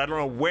internet too, but I don't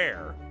know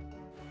where.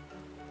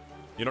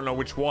 You don't know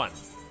which one.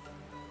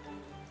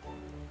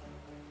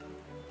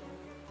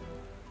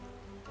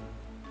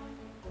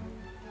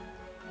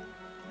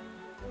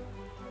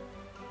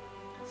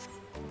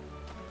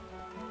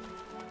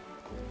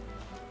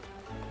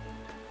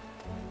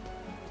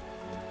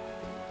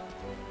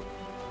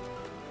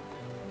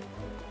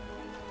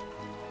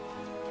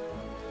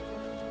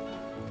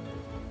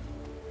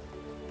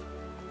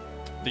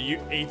 The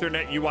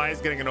Ethernet UI is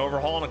getting an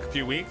overhaul in a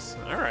few weeks.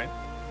 All right.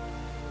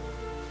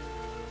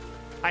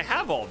 I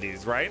have all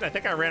these, right? I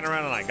think I ran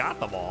around and I got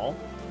them all.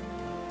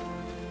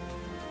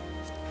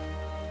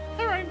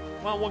 All right.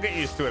 Well, we'll get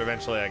used to it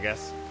eventually, I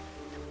guess.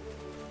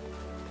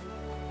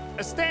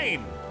 A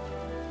stain.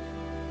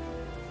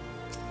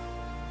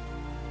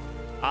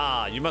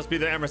 Ah, you must be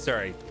the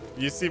emissary.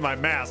 You see my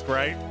mask,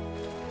 right?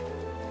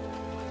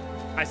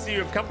 I see you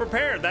have come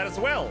prepared, that as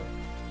well.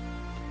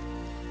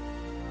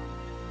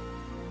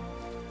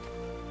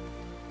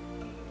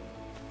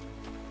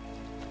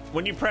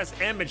 When you press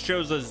M, it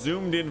shows a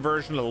zoomed in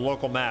version of the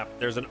local map.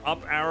 There's an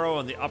up arrow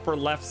on the upper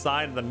left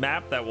side of the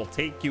map that will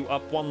take you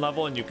up one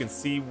level, and you can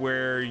see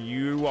where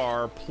you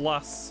are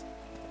plus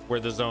where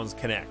the zones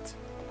connect.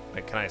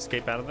 Wait, can I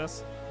escape out of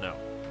this? No.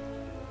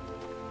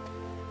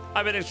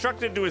 I've been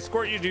instructed to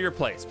escort you to your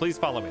place. Please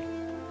follow me.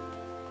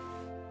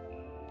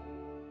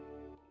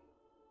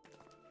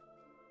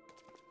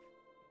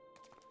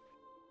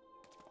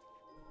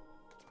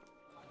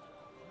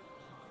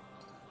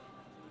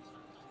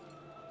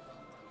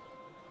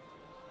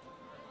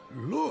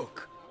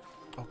 Look.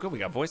 Oh, good. We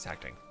got voice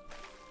acting.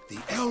 The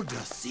elder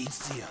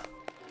Cecia.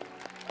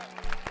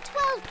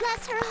 12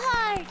 bless her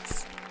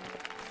heart.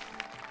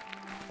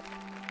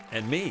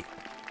 And me.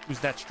 Who's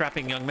that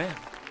strapping young man?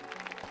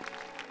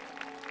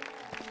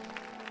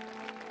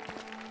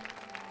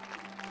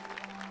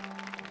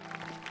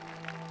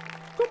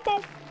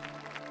 Goodbye.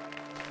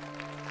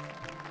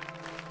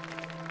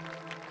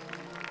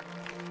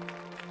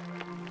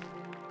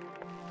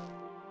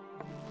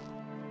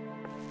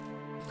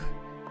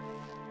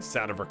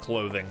 Sound of her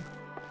clothing.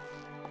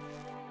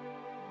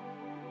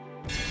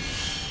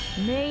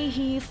 May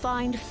he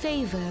find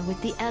favor with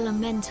the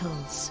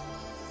elementals.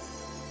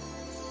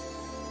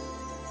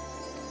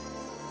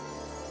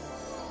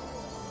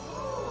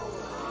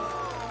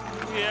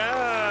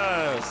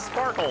 Yeah,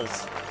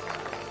 sparkles.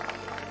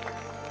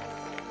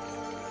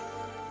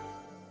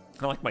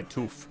 I like my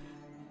tooth.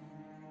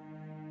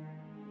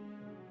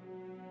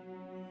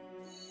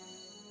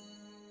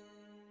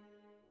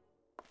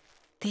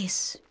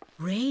 This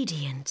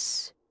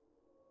radiance.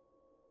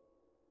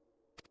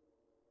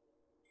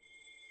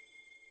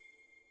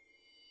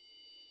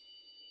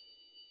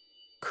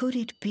 Could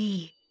it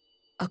be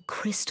a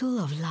crystal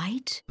of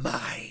light?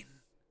 Mine.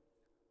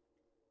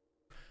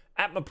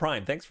 Atma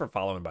Prime, thanks for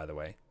following, by the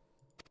way.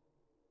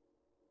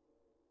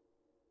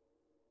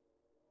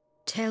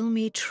 Tell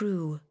me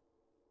true.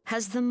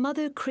 Has the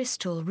Mother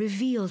Crystal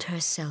revealed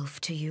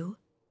herself to you?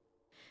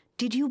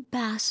 Did you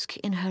bask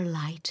in her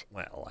light?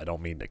 Well, I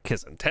don't mean to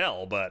kiss and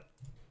tell, but...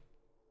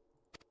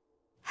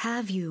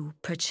 Have you,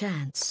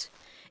 perchance,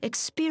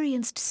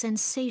 experienced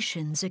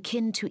sensations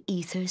akin to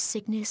ether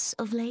sickness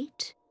of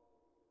late?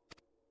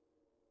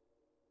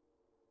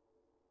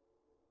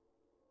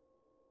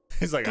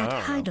 He's like, that I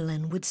don't know.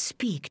 Heidelin would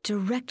speak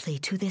directly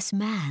to this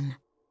man.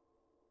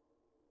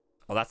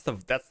 Well, that's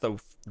the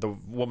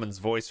woman's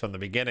voice from the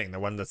beginning, the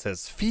one that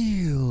says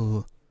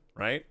 "feel,"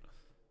 right?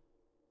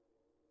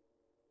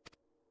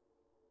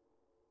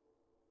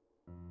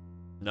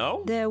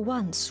 No? There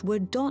once were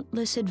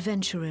dauntless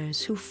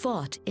adventurers who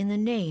fought in the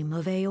name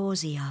of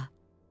Eorzea.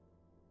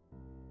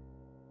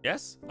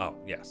 Yes? Oh,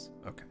 yes.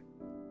 Okay.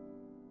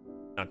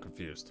 I'm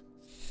confused.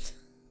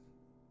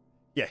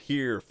 Yeah,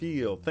 hear,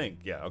 feel,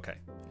 think. Yeah, okay.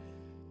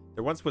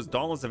 There once was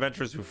dauntless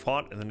adventurers who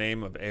fought in the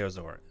name of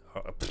Eorzea.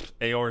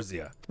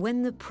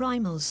 When the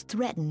primals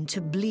threatened to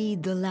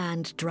bleed the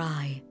land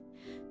dry,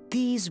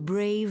 these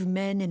brave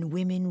men and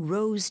women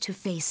rose to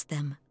face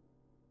them.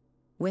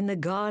 When the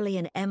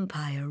Garlean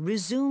Empire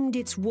resumed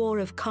its war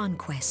of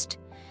conquest,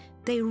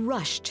 they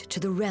rushed to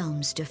the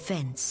realm's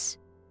defense.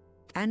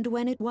 And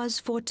when it was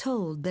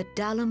foretold that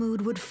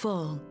Dalamud would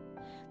fall,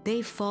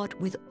 they fought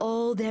with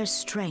all their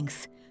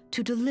strength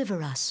to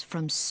deliver us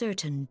from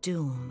certain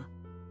doom.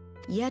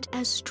 Yet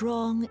as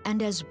strong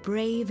and as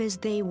brave as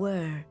they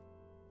were,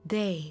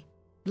 they,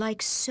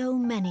 like so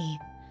many,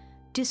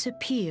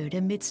 disappeared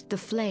amidst the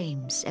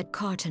flames at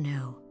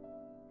Cartano.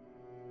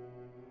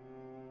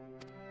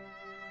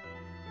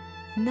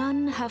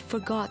 None have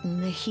forgotten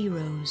the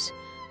heroes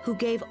who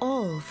gave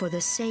all for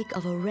the sake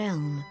of a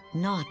realm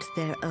not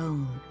their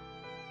own.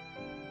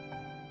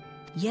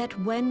 Yet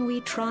when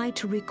we try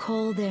to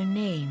recall their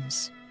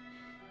names,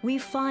 we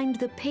find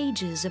the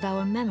pages of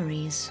our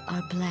memories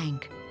are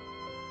blank,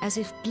 as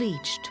if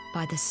bleached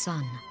by the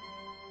sun.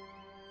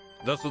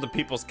 Those were the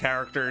people's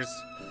characters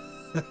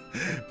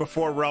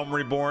before Realm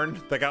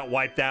Reborn that got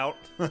wiped out.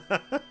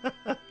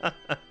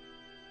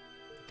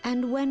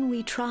 And when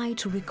we try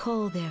to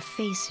recall their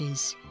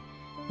faces,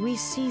 we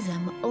see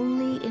them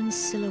only in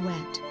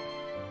silhouette,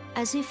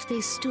 as if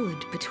they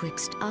stood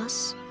betwixt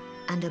us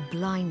and a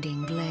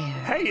blinding glare.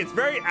 Hey, it's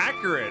very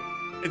accurate.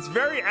 It's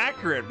very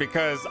accurate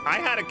because I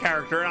had a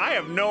character and I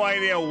have no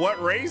idea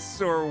what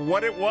race or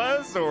what it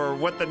was or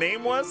what the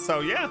name was. So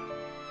yeah,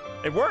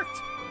 it worked.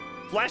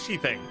 Flashy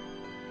thing.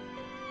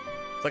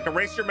 It's like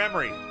erase your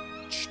memory.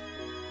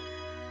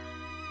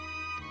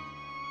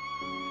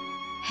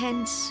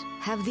 Hence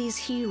have these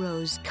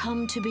heroes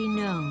come to be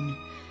known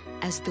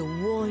as the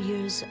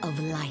warriors of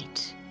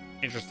light.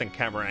 Interesting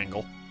camera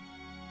angle.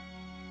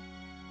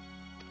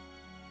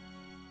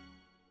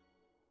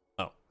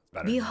 Oh, it's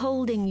better.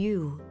 Beholding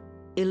you,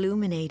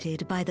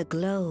 illuminated by the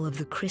glow of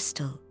the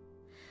crystal,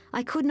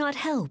 I could not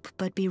help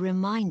but be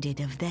reminded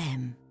of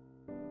them.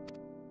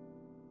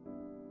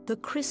 The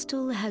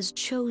crystal has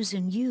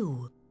chosen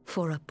you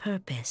for a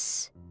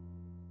purpose.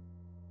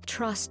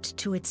 Trust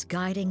to its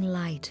guiding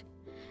light,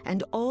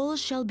 and all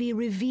shall be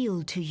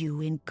revealed to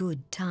you in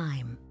good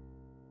time.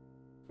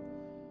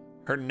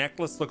 Her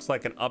necklace looks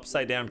like an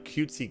upside-down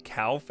cutesy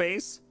cow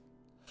face.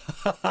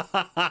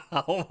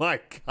 Oh my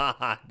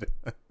god.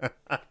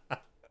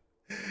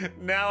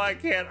 Now I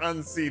can't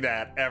unsee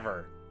that,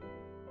 ever.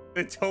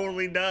 It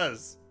totally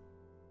does.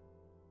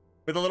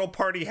 With a little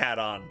party hat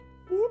on.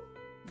 Whoop.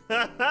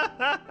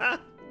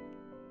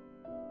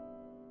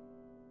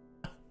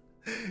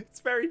 It's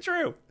very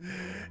true.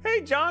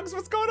 Hey, Jongs,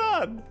 what's going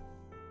on?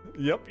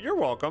 Yep, you're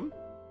welcome.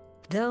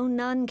 Though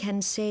none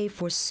can say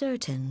for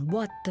certain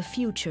what the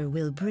future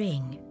will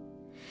bring,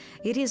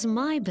 it is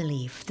my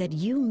belief that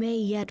you may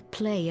yet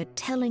play a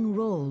telling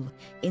role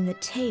in the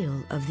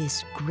tale of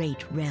this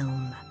great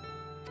realm.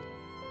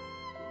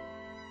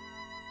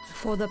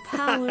 For the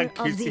power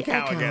of the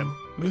echo again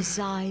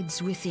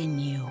resides within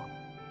you.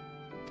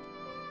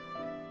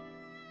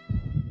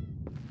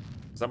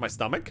 Is that my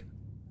stomach?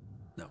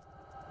 No.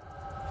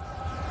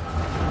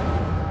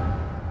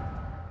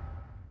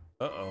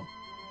 Uh-oh.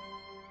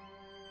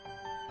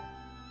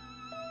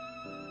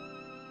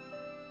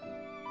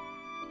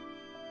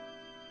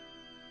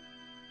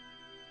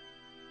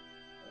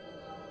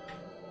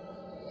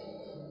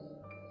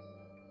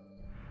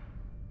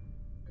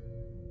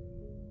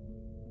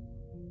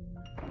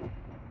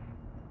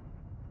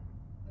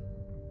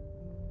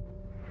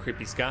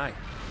 Creepy sky.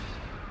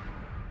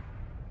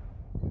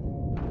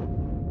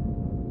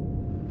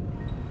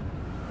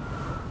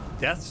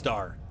 Death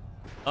Star.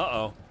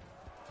 Uh-oh.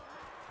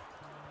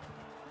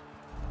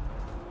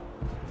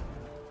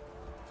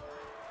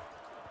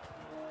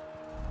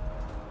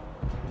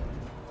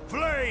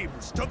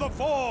 Flames to the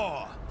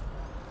fore!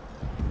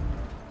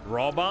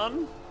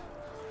 Rawbon?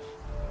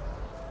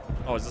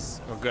 Oh, is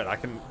this... Oh, good. I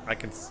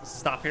can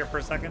stop here for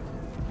a second.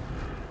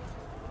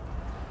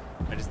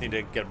 I just need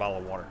to get a bottle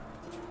of water.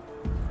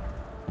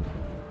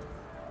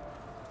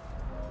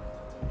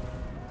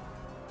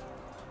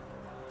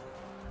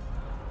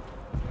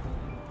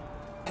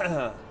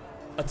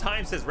 A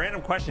time says,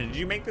 random question, did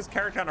you make this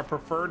character on a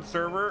preferred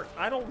server?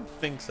 I don't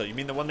think so. You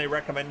mean the one they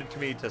recommended to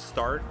me to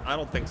start? I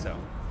don't think so.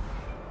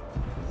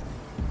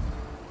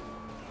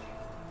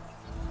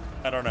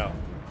 I don't know.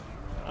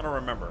 I don't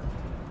remember.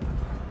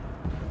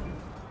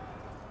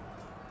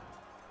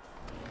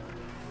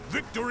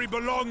 Victory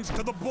belongs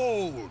to the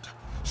bold.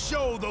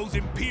 Show those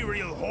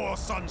Imperial whore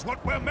sons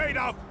what we're made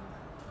of.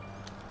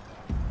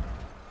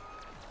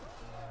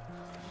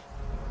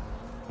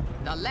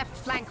 The left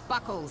flank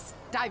buckles.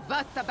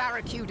 Divert the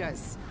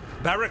barracudas.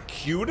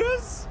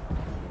 Barracudas?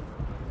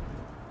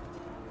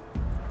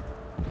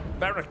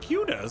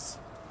 Barracudas?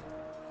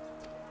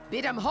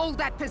 Bid them hold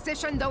that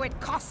position, though it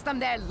cost them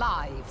their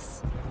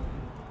lives.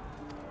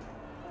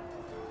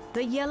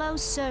 The yellow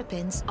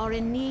serpents are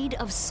in need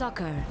of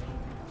succor.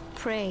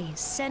 Pray,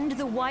 send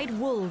the white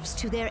wolves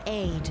to their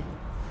aid.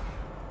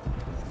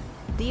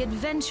 The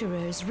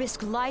adventurers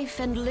risk life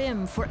and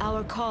limb for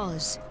our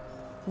cause.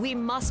 We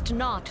must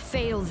not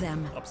fail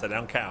them. Upside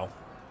down cow.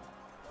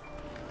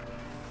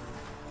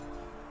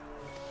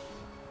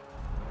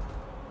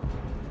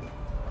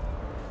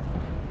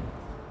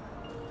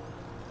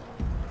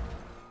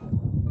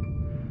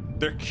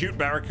 They're cute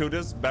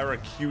barracudas.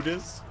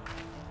 Barracudas.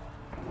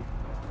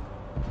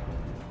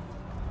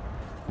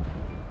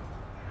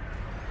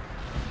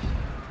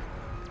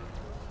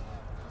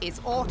 Is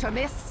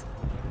Autumnis?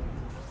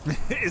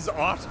 Is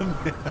autumn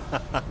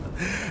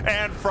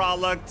and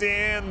frolicked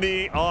in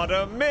the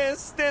autumn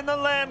mist in the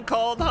land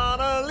called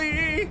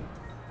Hanali.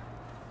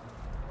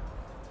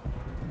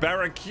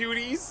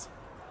 Barracuties.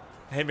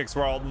 Hey,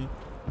 McSwarlden.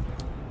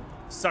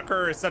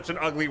 Sucker is such an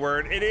ugly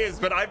word. It is,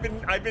 but I've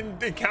been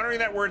encountering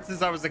that word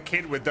since I was a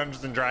kid with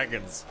Dungeons and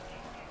Dragons.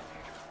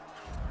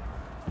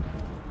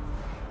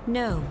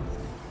 No,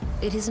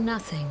 it is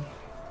nothing.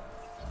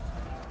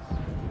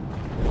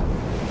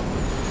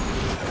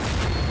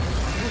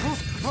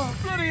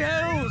 Bloody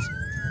hells!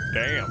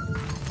 Damn.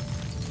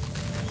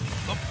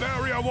 The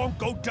barrier won't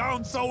go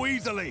down so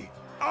easily.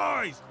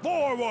 Eyes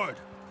forward!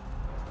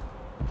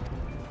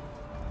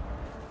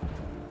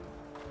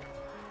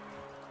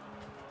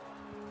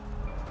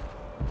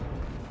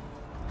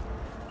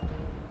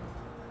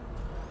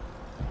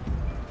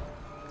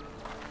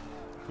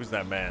 Who's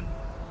that man?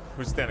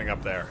 Who's standing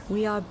up there?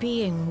 We are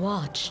being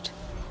watched.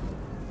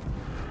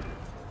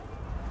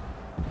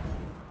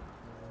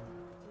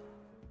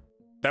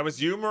 That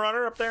was you,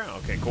 Marauder, up there?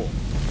 Okay, cool.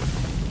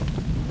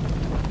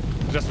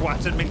 Just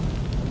watching me?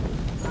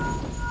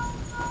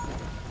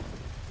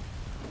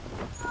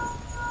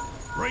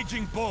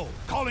 Raging Bull,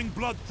 calling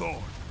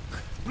Bloodthorn.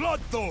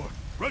 Bloodthorn,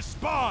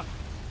 respond!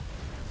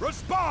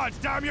 Respond,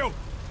 damn you!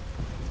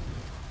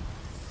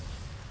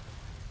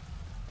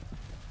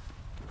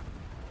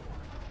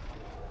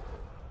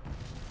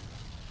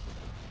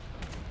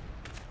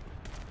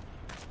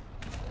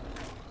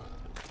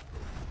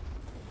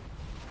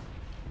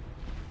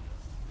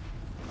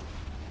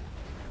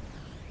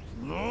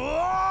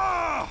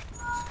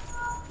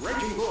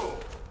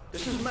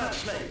 This is Mad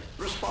Snake.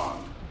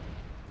 Respond.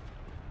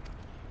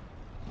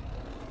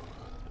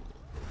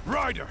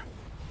 Ryder,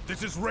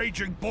 this is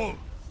Raging Bull.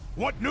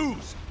 What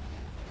news?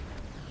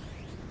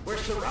 We're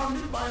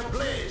surrounded by a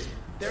blaze.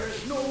 There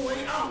is no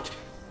way out.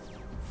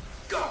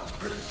 God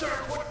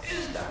preserve, what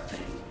is that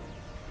thing?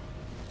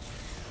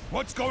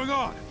 What's going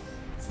on?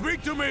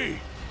 Speak to me!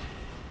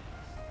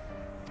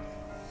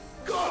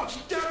 God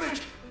damn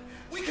it!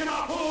 We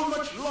cannot hold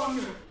much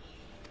longer.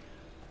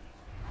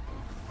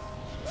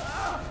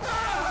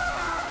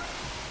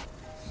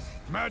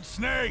 Mad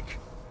Snake!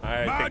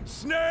 I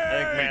think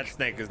Mad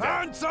Snake is dead.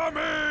 Answer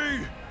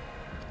me!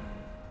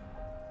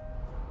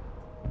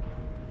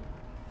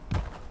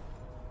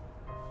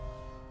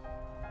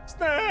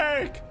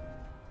 Snake!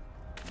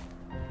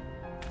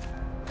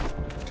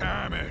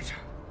 Damn it!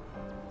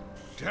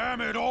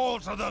 Damn it all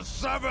to the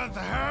 7th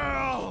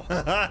hell!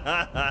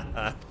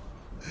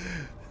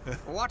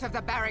 What of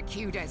the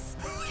barracudas?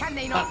 Can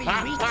they not be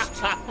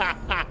reached?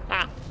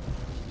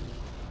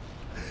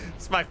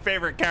 It's my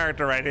favorite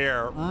character right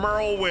here,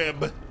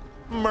 Merlwib.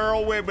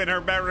 Merlwib and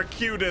her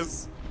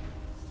barracudas.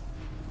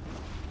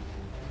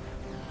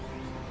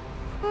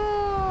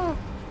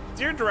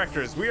 Dear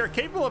directors, we are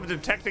capable of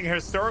detecting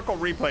historical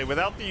replay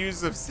without the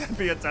use of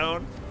sepia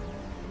tone.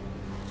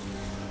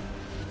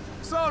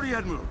 Sorry,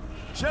 Admiral.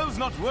 Shell's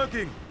not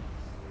working.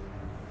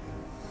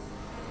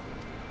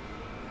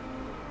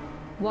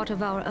 What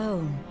of our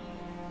own?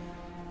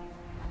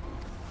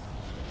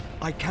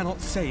 I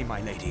cannot say,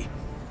 my lady.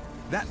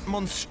 That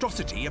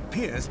monstrosity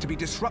appears to be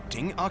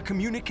disrupting our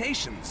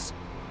communications.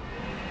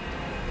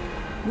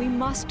 We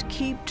must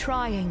keep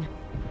trying.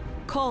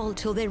 Call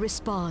till they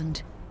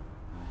respond.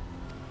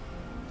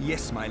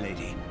 Yes, my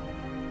lady.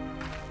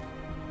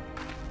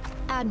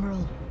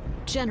 Admiral,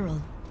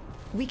 General,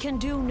 we can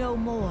do no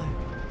more.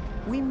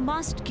 We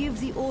must give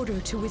the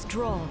order to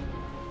withdraw.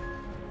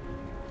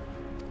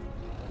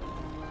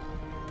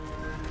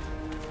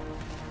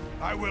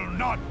 I will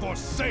not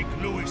forsake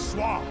Louis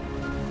Soir.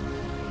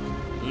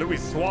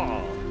 Louis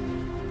Soir.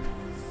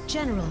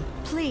 General,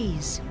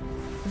 please.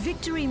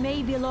 Victory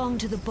may belong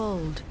to the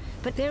bold,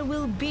 but there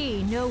will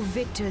be no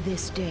victor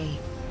this day.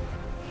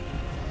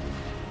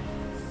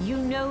 You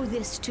know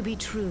this to be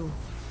true.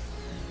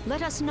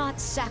 Let us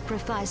not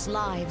sacrifice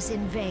lives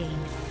in vain.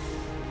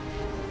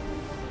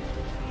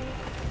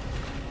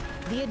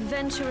 The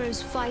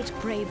adventurers fight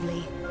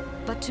bravely,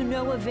 but to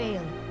no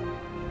avail.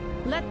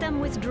 Let them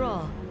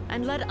withdraw,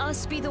 and let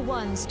us be the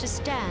ones to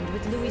stand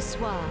with Louis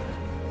Soir.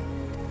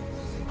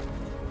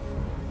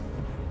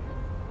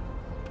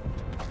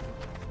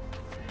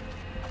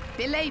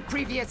 Belay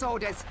previous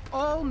orders.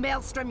 All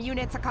Maelstrom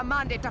units are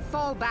commanded to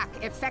fall back,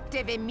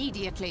 effective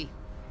immediately.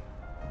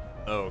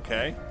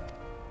 Okay.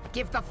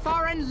 Give the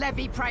foreign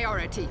levy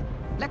priority.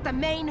 Let the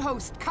main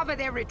host cover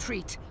their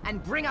retreat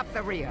and bring up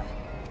the rear.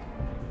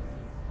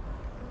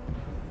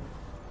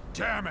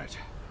 Damn it!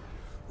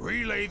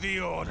 Relay the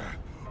order.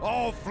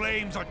 All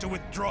flames are to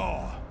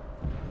withdraw.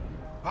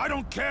 I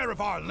don't care if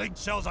our link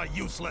shells are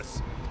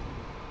useless.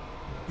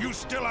 You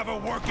still have a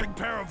working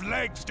pair of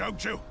legs,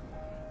 don't you?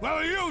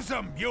 Well, use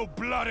them, you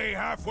bloody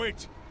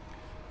half-wit!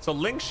 So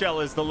link shell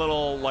is the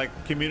little, like,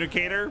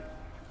 communicator.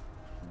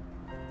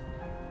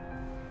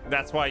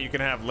 That's why you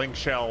can have link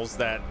shells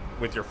that,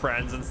 with your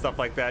friends and stuff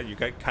like that, you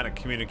can kind of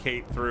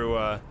communicate through,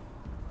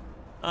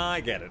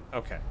 I get it.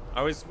 Okay.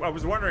 I was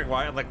wondering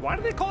why. I'm like, why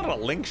do they call it a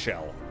link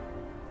shell?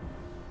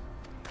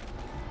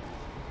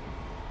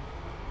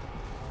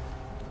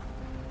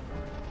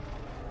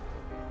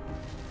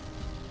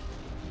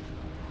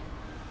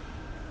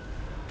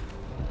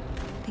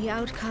 The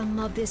outcome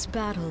of this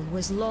battle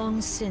was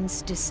long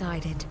since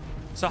decided.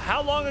 So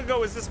how long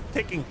ago is this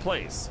taking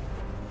place?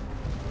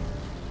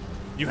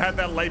 You had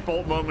that light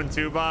bulb moment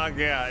too, Bog?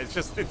 Yeah, it's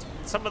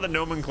some of the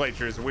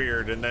nomenclature is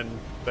weird, and then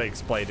they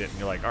explained it, and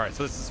you're like, all right,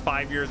 so this is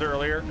 5 years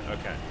earlier?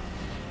 Okay.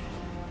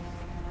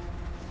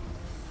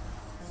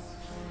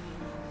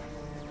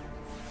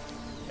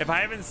 If I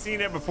haven't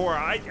seen it before,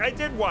 I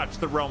did watch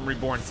the Realm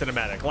Reborn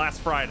cinematic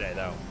last Friday,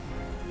 though.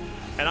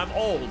 And I'm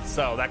old,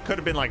 so that could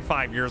have been like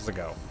 5 years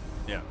ago.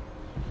 Yeah.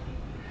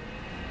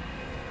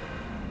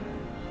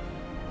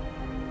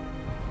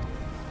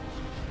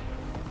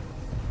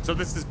 So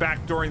this is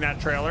back during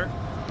that trailer?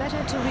 Better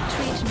to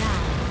retreat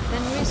now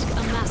than risk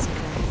a massacre.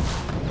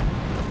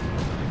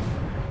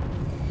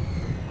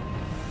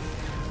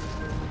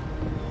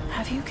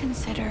 Have you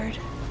considered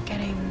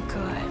getting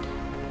good?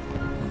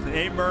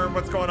 Hey, Merm,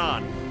 what's going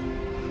on?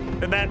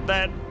 And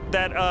that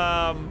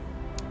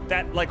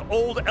like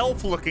old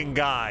elf-looking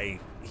guy,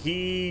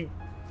 he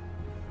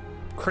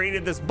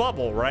created this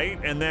bubble, right?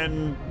 And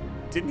then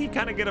didn't he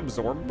kind of get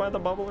absorbed by the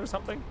bubble or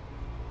something?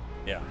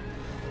 Yeah.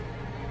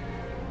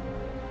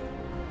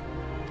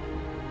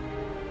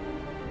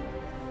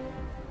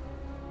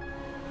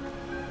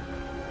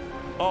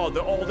 Oh,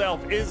 the old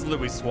elf is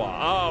Louis Soir.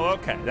 Oh,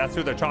 okay. That's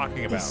who they're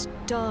talking about. This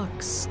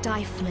dark,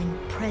 stifling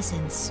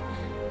presence.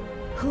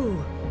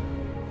 Who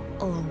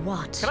or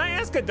what? Can I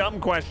ask a dumb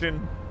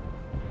question?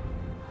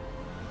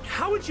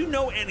 how would you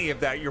know any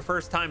of that your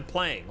first time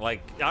playing?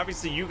 Like,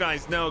 obviously you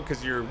guys know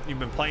because you've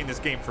been playing this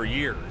game for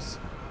years.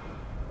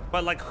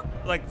 But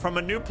like from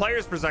a new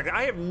player's perspective,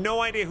 I have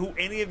no idea who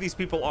any of these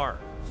people are.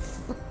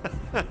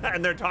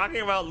 And they're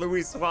talking about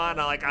Louis Swan.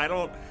 Like,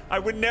 I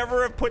would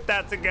never have put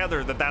that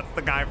together that that's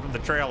the guy from the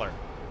trailer.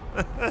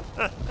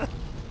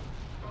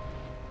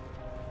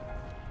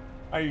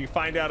 You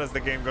find out as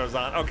the game goes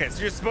on. Okay,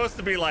 so you're supposed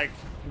to be like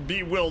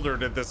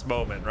bewildered at this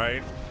moment,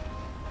 right?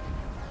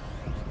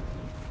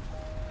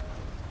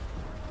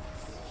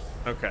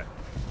 Okay.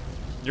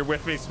 You're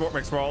with me,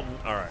 McSmarlton?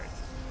 All right.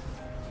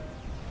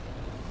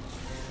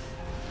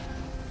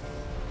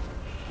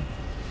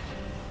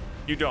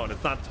 You don't.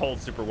 It's not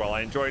told super well.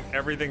 I enjoyed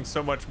everything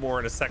so much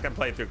more in a second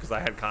playthrough because I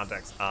had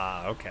context.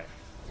 Ah, okay.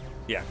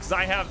 Yeah,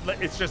 because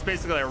it's just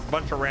basically a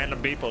bunch of random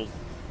people.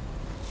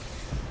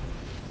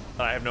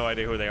 I have no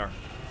idea who they are.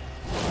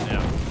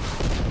 Yeah.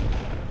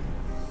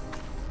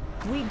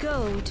 We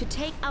go to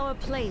take our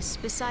place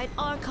beside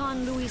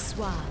Archon Louis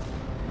Soir.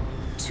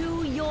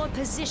 To your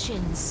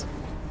positions.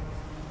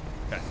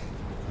 Okay.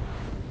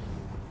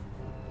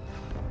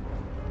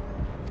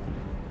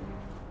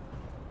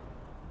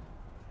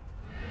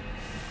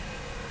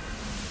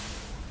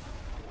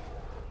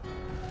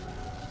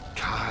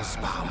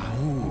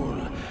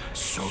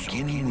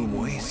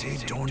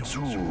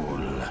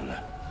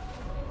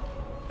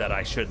 That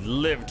I should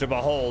live to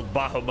behold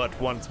Bahamut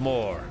once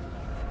more.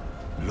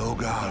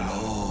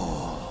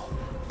 Logalo,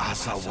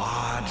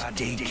 Asawad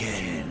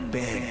Daken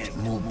Bet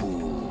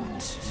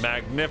Mubut.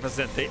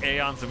 Magnificent, the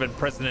aeons of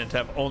imprisonment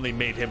have only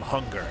made him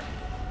hunger.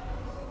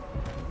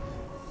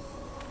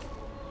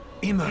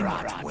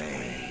 Imarat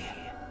way,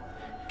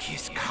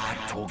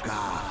 Kiskat Toga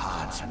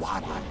Hats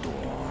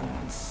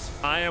Wadadorns.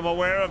 I am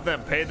aware of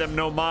them. Pay them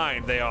no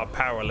mind. They are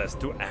powerless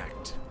to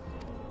act.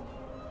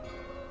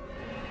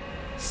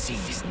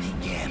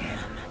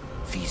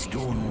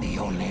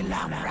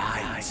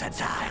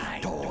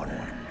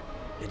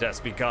 It has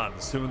begun.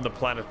 Soon the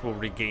planet will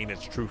regain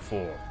its true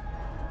form.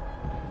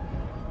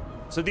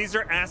 So these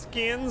are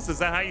Askians? Is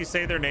that how you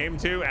say their name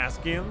too?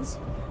 Askians?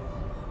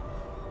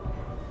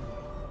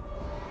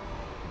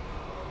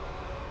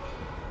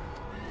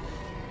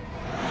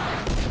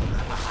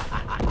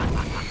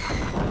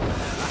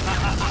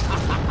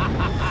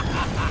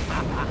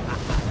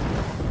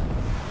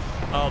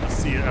 Oh,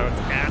 it's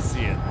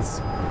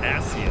Asians.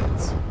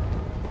 Asians.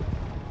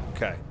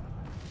 Okay.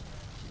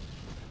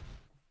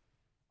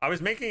 I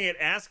was making it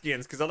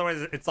Askians because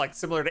otherwise it's like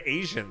similar to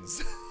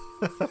Asians.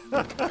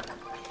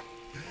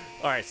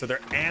 All right, so they're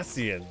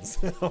Asians.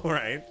 All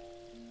right.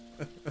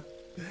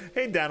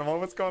 Hey, Danimal,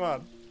 what's going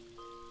on?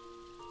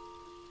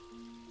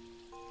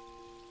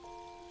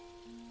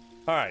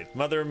 All right,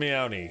 Mother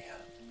Meowni.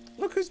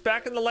 Look who's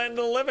back in the land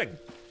of the living.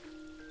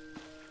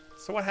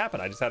 So what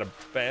happened? I just had a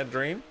bad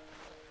dream?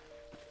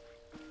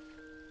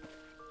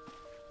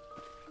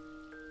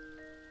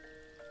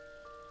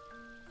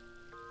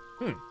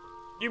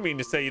 You mean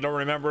to say you don't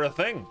remember a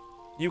thing?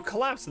 You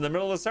collapsed in the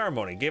middle of the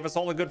ceremony, gave us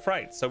all a good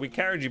fright, so we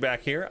carried you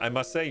back here. I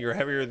must say, you're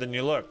heavier than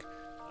you look.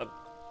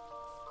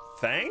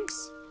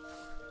 Thanks?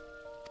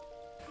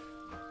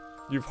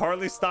 You've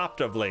hardly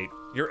stopped of late.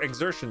 Your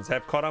exertions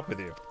have caught up with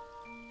you.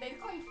 They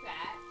call you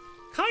fat?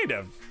 Kind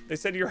of. They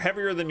said you're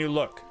heavier than you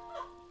look.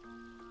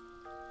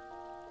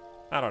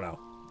 I don't know.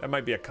 That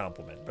might be a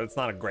compliment, but it's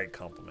not a great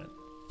compliment.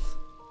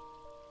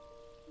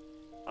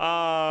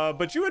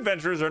 But you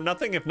adventurers are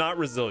nothing if not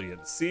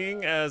resilient.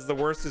 Seeing as the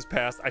worst is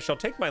past, I shall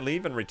take my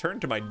leave and return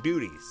to my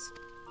duties.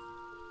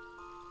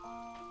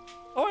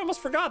 Oh, I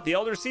almost forgot. The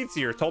Elder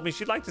Seatseer told me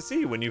she'd like to see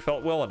you when you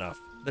felt well enough.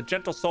 The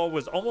gentle soul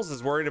was almost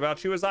as worried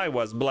about you as I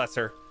was, bless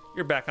her.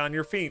 You're back on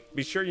your feet.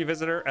 Be sure you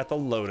visit her at the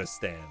Lotus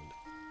Stand.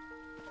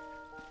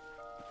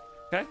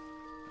 Okay?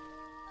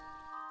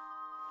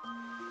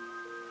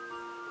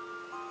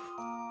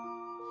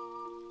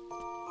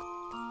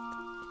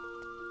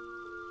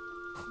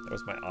 That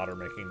was my otter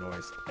making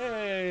noise.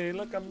 Hey,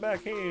 look, I'm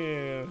back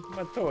here.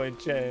 My toy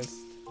chest.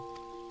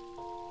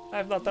 I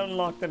have not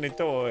unlocked any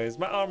toys.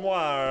 My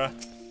armoire.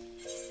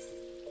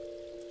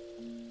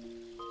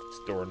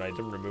 Store an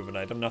item, remove an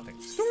item, nothing.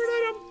 Store an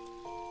item.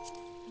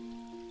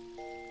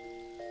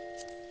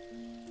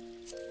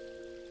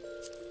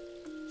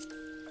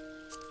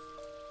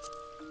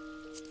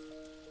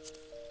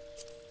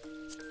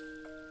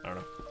 I don't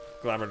know.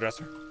 Glamour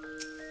dresser.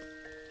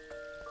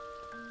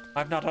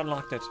 I've not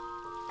unlocked it.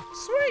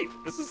 Sweet!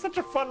 This is such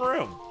a fun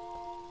room.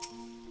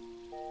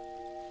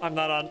 I'm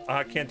not on.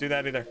 I can't do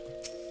that either.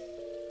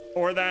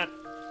 Or that.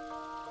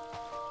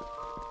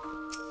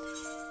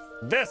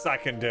 This I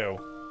can do.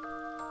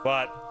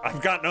 But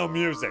I've got no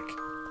music.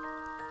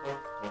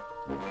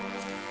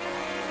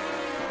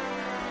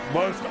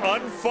 Most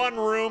unfun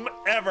room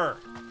ever.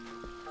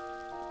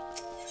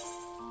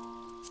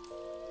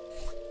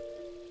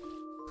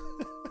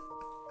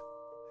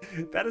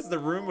 That is the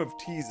room of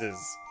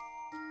teases.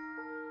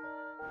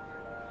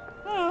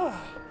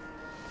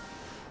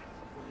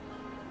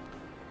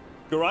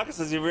 Garaka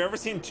says, have you ever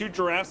seen two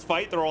giraffes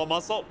fight? They're all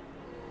muscle.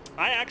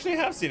 I actually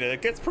have seen it.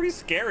 It gets pretty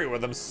scary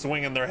with them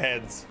swinging their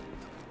heads.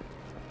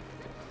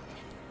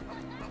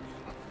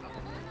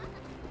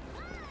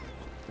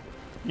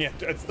 Yeah,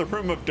 it's the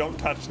room of don't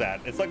touch that.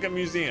 It's like a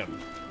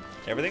museum.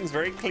 Everything's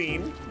very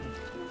clean.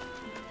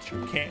 But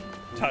you can't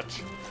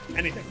touch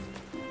anything.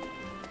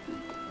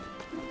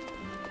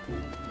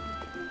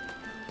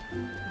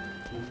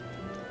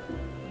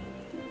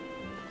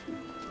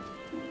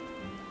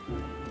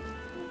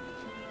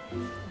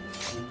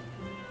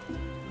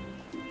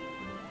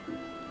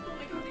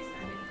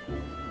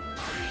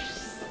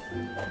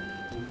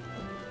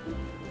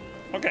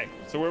 Okay,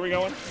 so where are we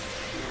going?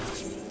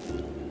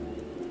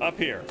 Up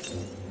here.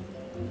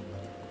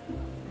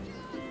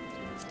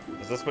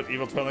 Is this what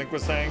Evil Twin Link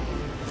was saying?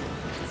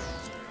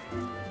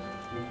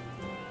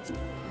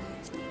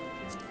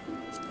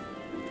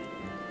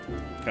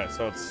 Okay,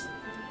 so it's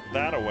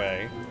that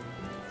away.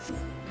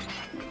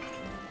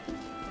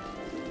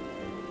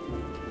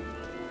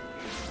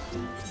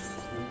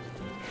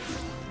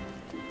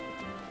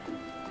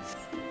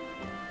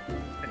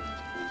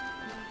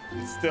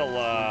 It's still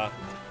a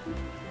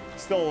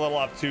little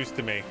obtuse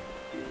to me.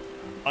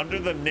 Under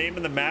the name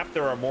of the map,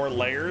 there are more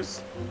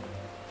layers.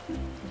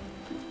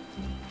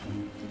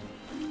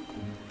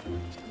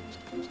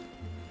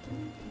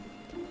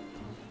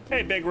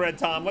 Hey, Big Red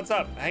Tom, what's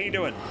up? How you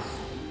doing?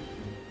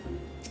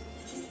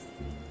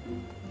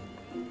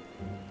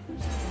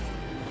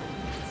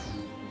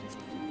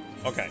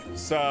 Okay,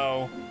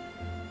 so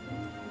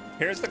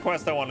here's the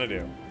quest I want to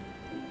do.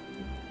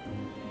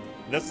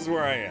 This is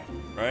where I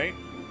am, right?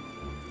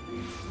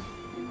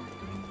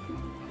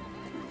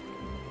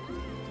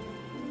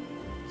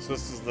 So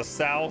this is the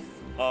south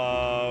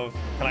of...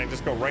 Can I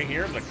just go right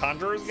here? The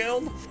Conjurer's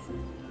Guild?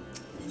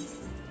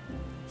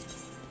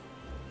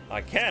 I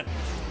can.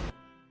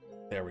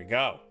 There we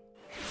go.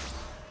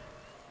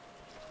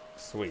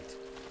 Sweet.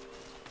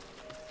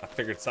 I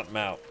figured something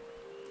out.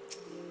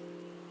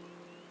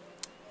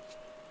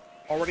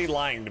 Already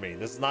lying to me.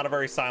 This is not a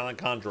very silent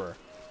conjurer.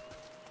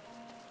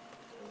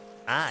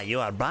 Ah, you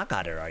are Bog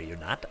Otter, are you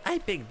not? I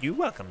bid you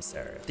welcome,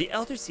 sir. The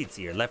Elder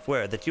Seatseer left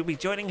word that you'll be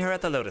joining her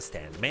at the Lotus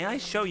Stand. May I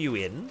show you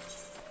in?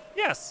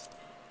 Yes.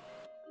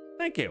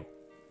 Thank you.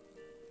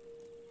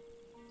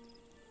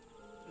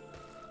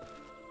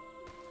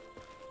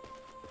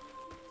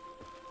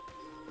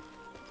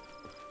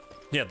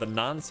 Yeah, the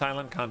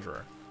non-silent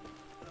conjurer.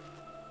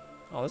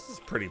 Oh, this is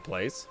a pretty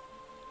place.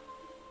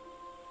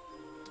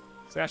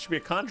 So that should be a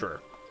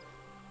conjurer.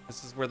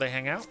 This is where they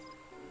hang out?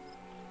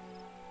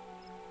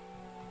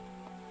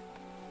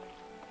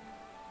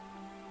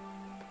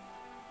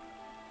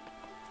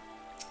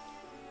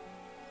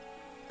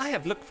 I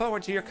have looked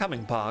forward to your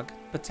coming, Bog.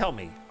 But tell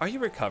me, are you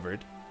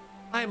recovered?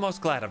 I am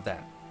most glad of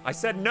that. I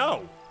said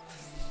no.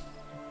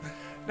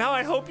 Now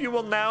I hope you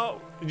will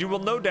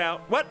no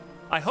doubt. What?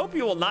 I hope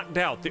you will not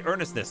doubt the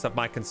earnestness of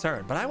my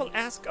concern, but I will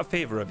ask a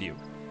favor of you.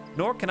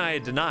 Nor can I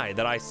deny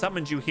that I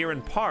summoned you here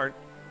in part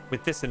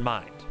with this in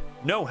mind.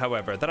 Know,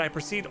 however, that I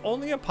proceed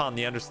only upon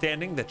the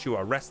understanding that you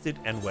are rested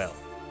and well.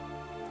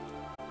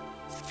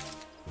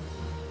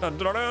 Dun,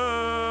 dun,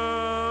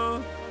 dun.